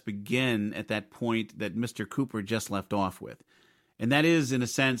we just begin at that point that Mr. Cooper just left off with? And that is, in a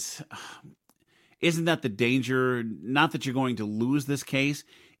sense, isn't that the danger? Not that you're going to lose this case,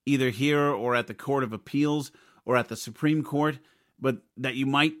 either here or at the Court of Appeals or at the Supreme Court, but that you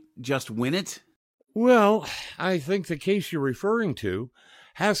might just win it? Well, I think the case you're referring to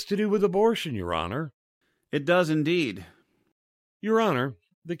has to do with abortion, Your Honor. It does indeed. Your Honor,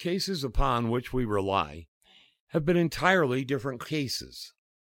 the cases upon which we rely have been entirely different cases.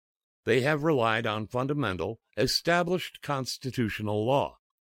 They have relied on fundamental, established constitutional law.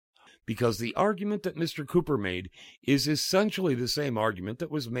 Because the argument that Mr. Cooper made is essentially the same argument that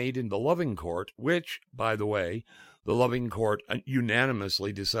was made in the Loving Court, which, by the way, the Loving Court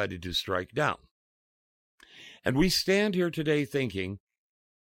unanimously decided to strike down. And we stand here today thinking,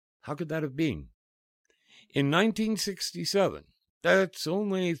 how could that have been? In 1967, that's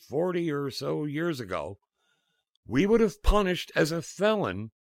only 40 or so years ago, we would have punished as a felon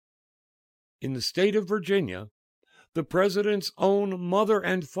in the state of Virginia the president's own mother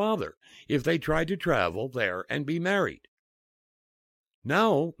and father if they tried to travel there and be married.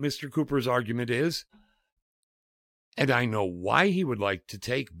 Now, Mr. Cooper's argument is, and I know why he would like to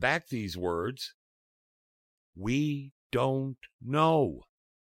take back these words, we don't know.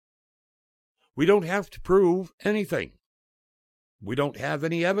 We don't have to prove anything. We don't have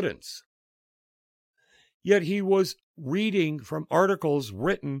any evidence. Yet he was reading from articles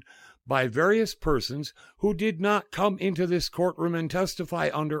written by various persons who did not come into this courtroom and testify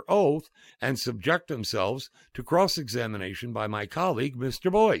under oath and subject themselves to cross-examination by my colleague,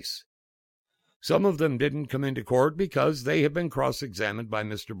 Mr. Boyce. Some of them didn't come into court because they have been cross-examined by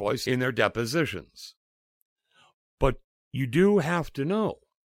Mr. Boyce in their depositions. But you do have to know.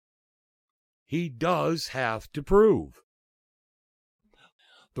 He does have to prove.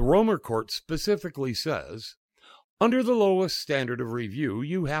 The Romer Court specifically says, under the lowest standard of review,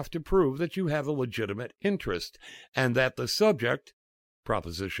 you have to prove that you have a legitimate interest and that the subject,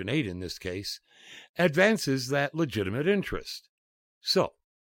 Proposition 8 in this case, advances that legitimate interest. So,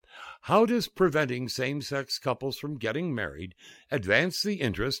 how does preventing same-sex couples from getting married advance the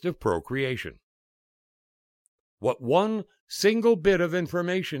interest of procreation? What one single bit of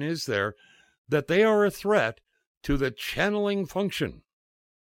information is there that they are a threat to the channeling function?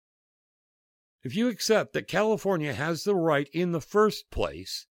 If you accept that California has the right in the first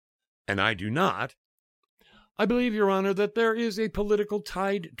place, and I do not, I believe, Your Honor, that there is a political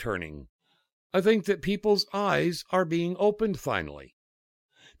tide turning. I think that people's eyes are being opened finally.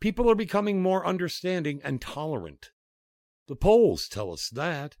 People are becoming more understanding and tolerant. The polls tell us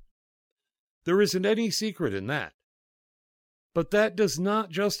that. There isn't any secret in that. But that does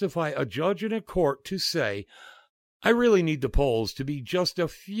not justify a judge in a court to say, I really need the polls to be just a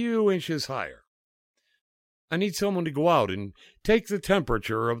few inches higher. I need someone to go out and take the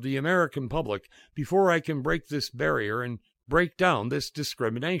temperature of the American public before I can break this barrier and break down this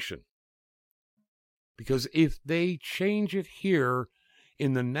discrimination. Because if they change it here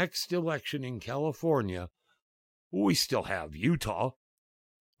in the next election in California, we still have Utah,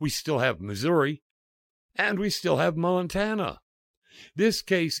 we still have Missouri, and we still have Montana. This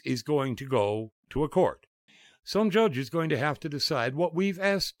case is going to go to a court. Some judge is going to have to decide what we've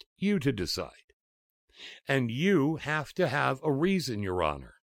asked you to decide. And you have to have a reason, Your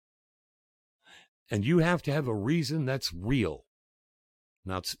Honor. And you have to have a reason that's real,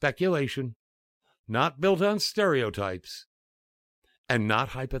 not speculation, not built on stereotypes, and not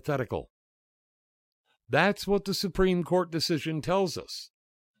hypothetical. That's what the Supreme Court decision tells us.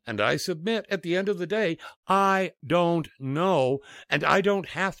 And I submit, at the end of the day, I don't know, and I don't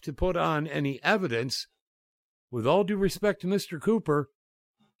have to put on any evidence, with all due respect to Mr. Cooper,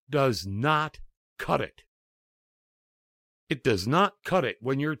 does not cut it. It does not cut it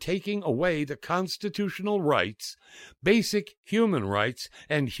when you're taking away the constitutional rights, basic human rights,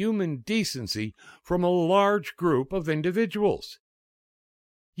 and human decency from a large group of individuals.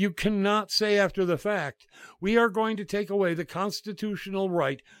 You cannot say after the fact, we are going to take away the constitutional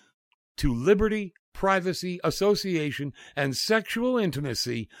right to liberty, privacy, association, and sexual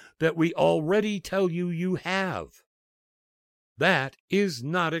intimacy that we already tell you you have. That is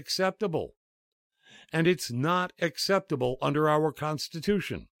not acceptable. And it's not acceptable under our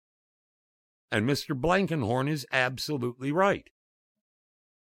Constitution. And Mr. Blankenhorn is absolutely right.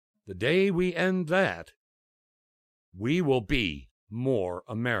 The day we end that, we will be more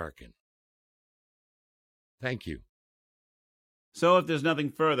American. Thank you. So if there's nothing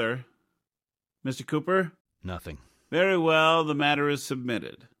further, Mr. Cooper? Nothing. Very well, the matter is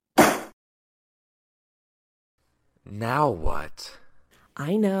submitted. Now what?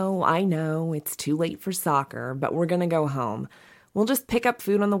 I know, it's too late for soccer, but we're gonna go home. We'll just pick up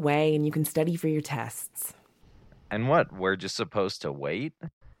food on the way and you can study for your tests. And what, we're just supposed to wait?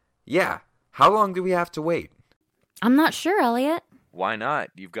 Yeah, how long do we have to wait? I'm not sure, Elliot. Why not?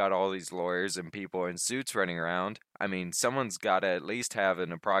 You've got all these lawyers and people in suits running around. I mean, someone's got to at least have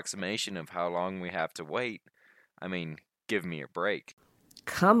an approximation of how long we have to wait. I mean, give me a break.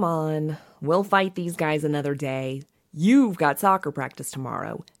 Come on, we'll fight these guys another day. You've got soccer practice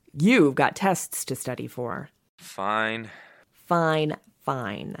tomorrow. You've got tests to study for. Fine. Fine.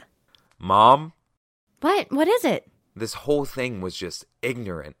 Mom? What is it? This whole thing was just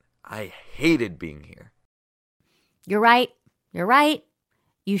ignorant. I hated being here. You're right.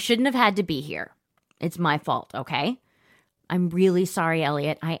 You shouldn't have had to be here. It's my fault, okay? I'm really sorry,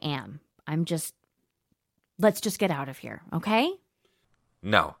 Elliot. I am. Let's just get out of here, okay?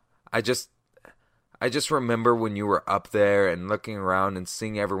 No, I just remember when you were up there and looking around and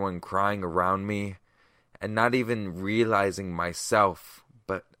seeing everyone crying around me and not even realizing myself,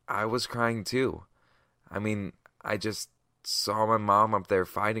 but I was crying too. I mean, I just saw my mom up there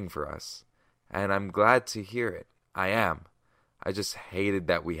fighting for us, and I'm glad to hear it. I am. I just hated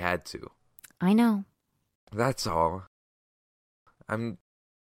that we had to. I know. That's all. I'm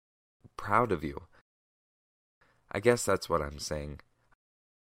proud of you. I guess that's what I'm saying.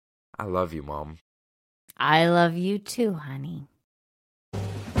 I love you, Mom. I love you too, honey.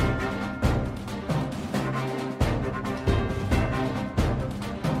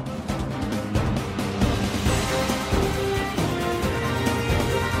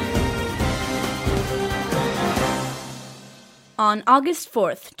 On August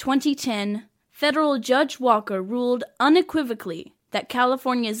 4th, 2010, federal Judge Walker ruled unequivocally that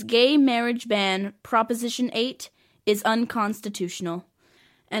California's gay marriage ban, Proposition 8, is unconstitutional.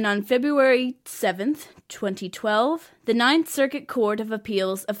 And on February 7th, 2012, the Ninth Circuit Court of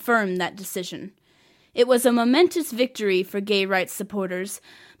Appeals affirmed that decision. It was a momentous victory for gay rights supporters,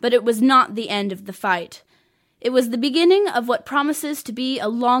 but it was not the end of the fight. It was the beginning of what promises to be a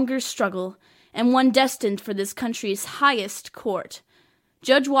longer struggle, and one destined for this country's highest court.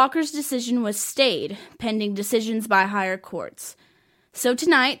 Judge Walker's decision was stayed, pending decisions by higher courts. So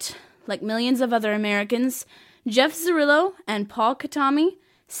tonight, like millions of other Americans, Jeff Zerillo and Paul Katami,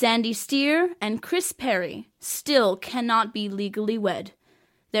 Sandy Steer and Chris Perry still cannot be legally wed.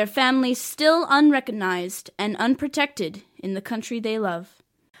 Their families still unrecognized and unprotected in the country they love.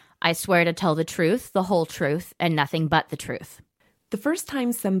 I swear to tell the truth, the whole truth, and nothing but the truth. The first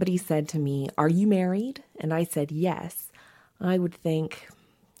time somebody said to me, "Are you married?" and I said yes, I would think,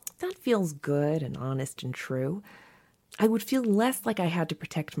 that feels good and honest and true. I would feel less like I had to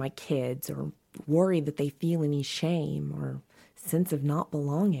protect my kids or worry that they feel any shame or sense of not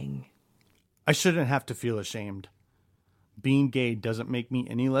belonging. I shouldn't have to feel ashamed. Being gay doesn't make me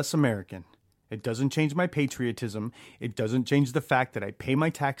any less American. It doesn't change my patriotism. It doesn't change the fact that I pay my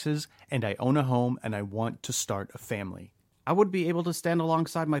taxes and I own a home and I want to start a family. I would be able to stand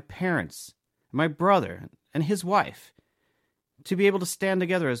alongside my parents, my brother, and his wife. To be able to stand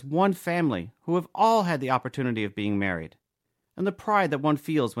together as one family who have all had the opportunity of being married, and the pride that one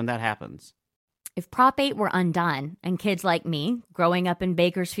feels when that happens. If Prop 8 were undone, and kids like me, growing up in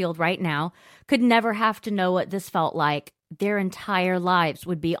Bakersfield right now, could never have to know what this felt like, their entire lives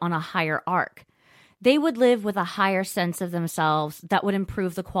would be on a higher arc. they would live with a higher sense of themselves that would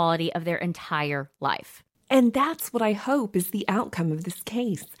improve the quality of their entire life. And that's what I hope is the outcome of this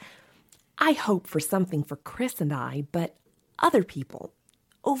case. I hope for something for Chris and I, but other people,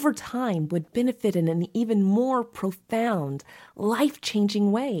 over time, would benefit in an even more profound,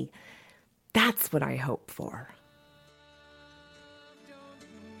 life-changing way. That's what I hope for.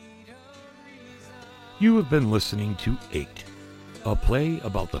 You have been listening to 8, a play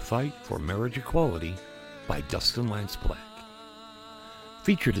about the fight for marriage equality by Dustin Lance Black.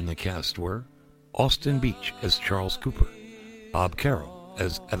 Featured in the cast were Austin Beach as Charles Cooper, Bob Carroll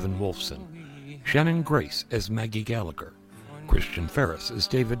as Evan Wolfson, Shannon Grace as Maggie Gallagher, Christian Ferris as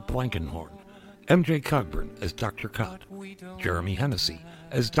David Blankenhorn, MJ Cogburn as Dr. Cott, Jeremy Hennessy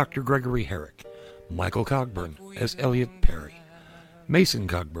as Dr. Gregory Herrick, Michael Cogburn as Elliot Perry, Mason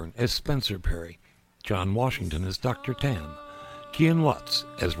Cogburn as Spencer Perry, John Washington as Dr. Tam, Kian Lutz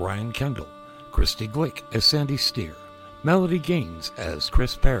as Ryan Kendall, Christy Glick as Sandy Steer, Melody Gaines as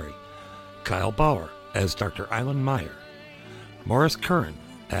Chris Perry, Kyle Bauer as Dr. Island Meyer, Morris Curran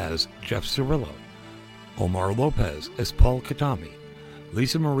as Jeff Cirillo, Omar Lopez as Paul Katami,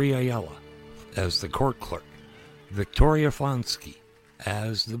 Lisa Marie Ayala as the court clerk, Victoria Fonsky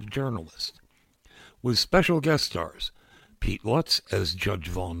as the journalist, with special guest stars Pete Lutz as Judge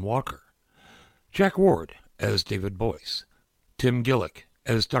Vaughn Walker, Jack Ward as David Boyce, Tim Gillick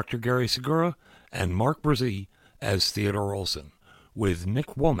as Dr. Gary Segura, and Mark Bruzee as Theodore Olson, with Nick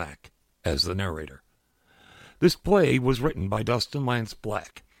Womack as the narrator. This play was written by Dustin Lance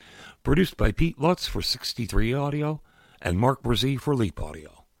Black, produced by Pete Lutz for 63 Audio and Mark Bruzee for Leap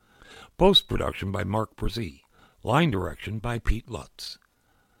Audio. Post-production by Mark Bruzee. Line direction by Pete Lutz.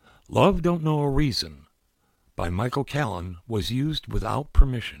 Love Don't Know a Reason by Michael Callan was used without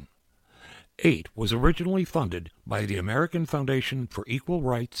permission. 8 was originally funded by the American Foundation for Equal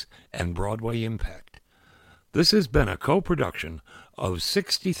Rights and Broadway Impact. This has been a co-production of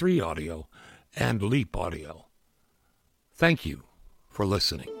 63 Audio and Leap Audio. Thank you for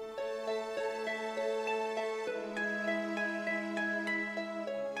listening.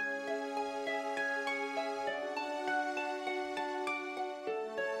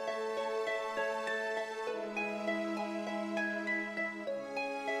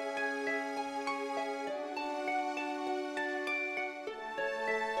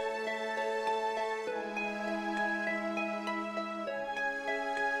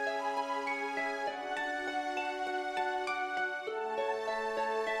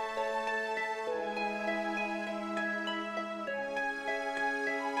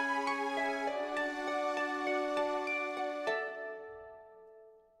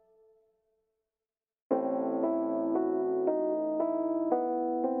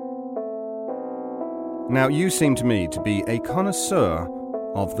 Now, you seem to me to be a connoisseur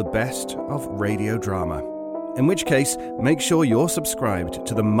of the best of radio drama. In which case, make sure you're subscribed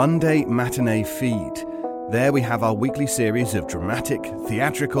to the Monday Matinee feed. There we have our weekly series of dramatic,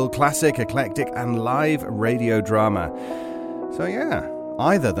 theatrical, classic, eclectic, and live radio drama. So yeah,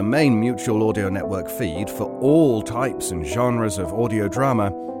 either the main Mutual Audio Network feed for all types and genres of audio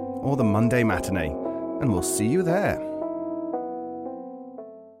drama, or the Monday Matinee. And we'll see you there.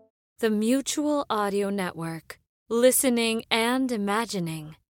 The Mutual Audio Network. Listening and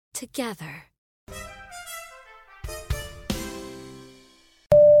imagining together.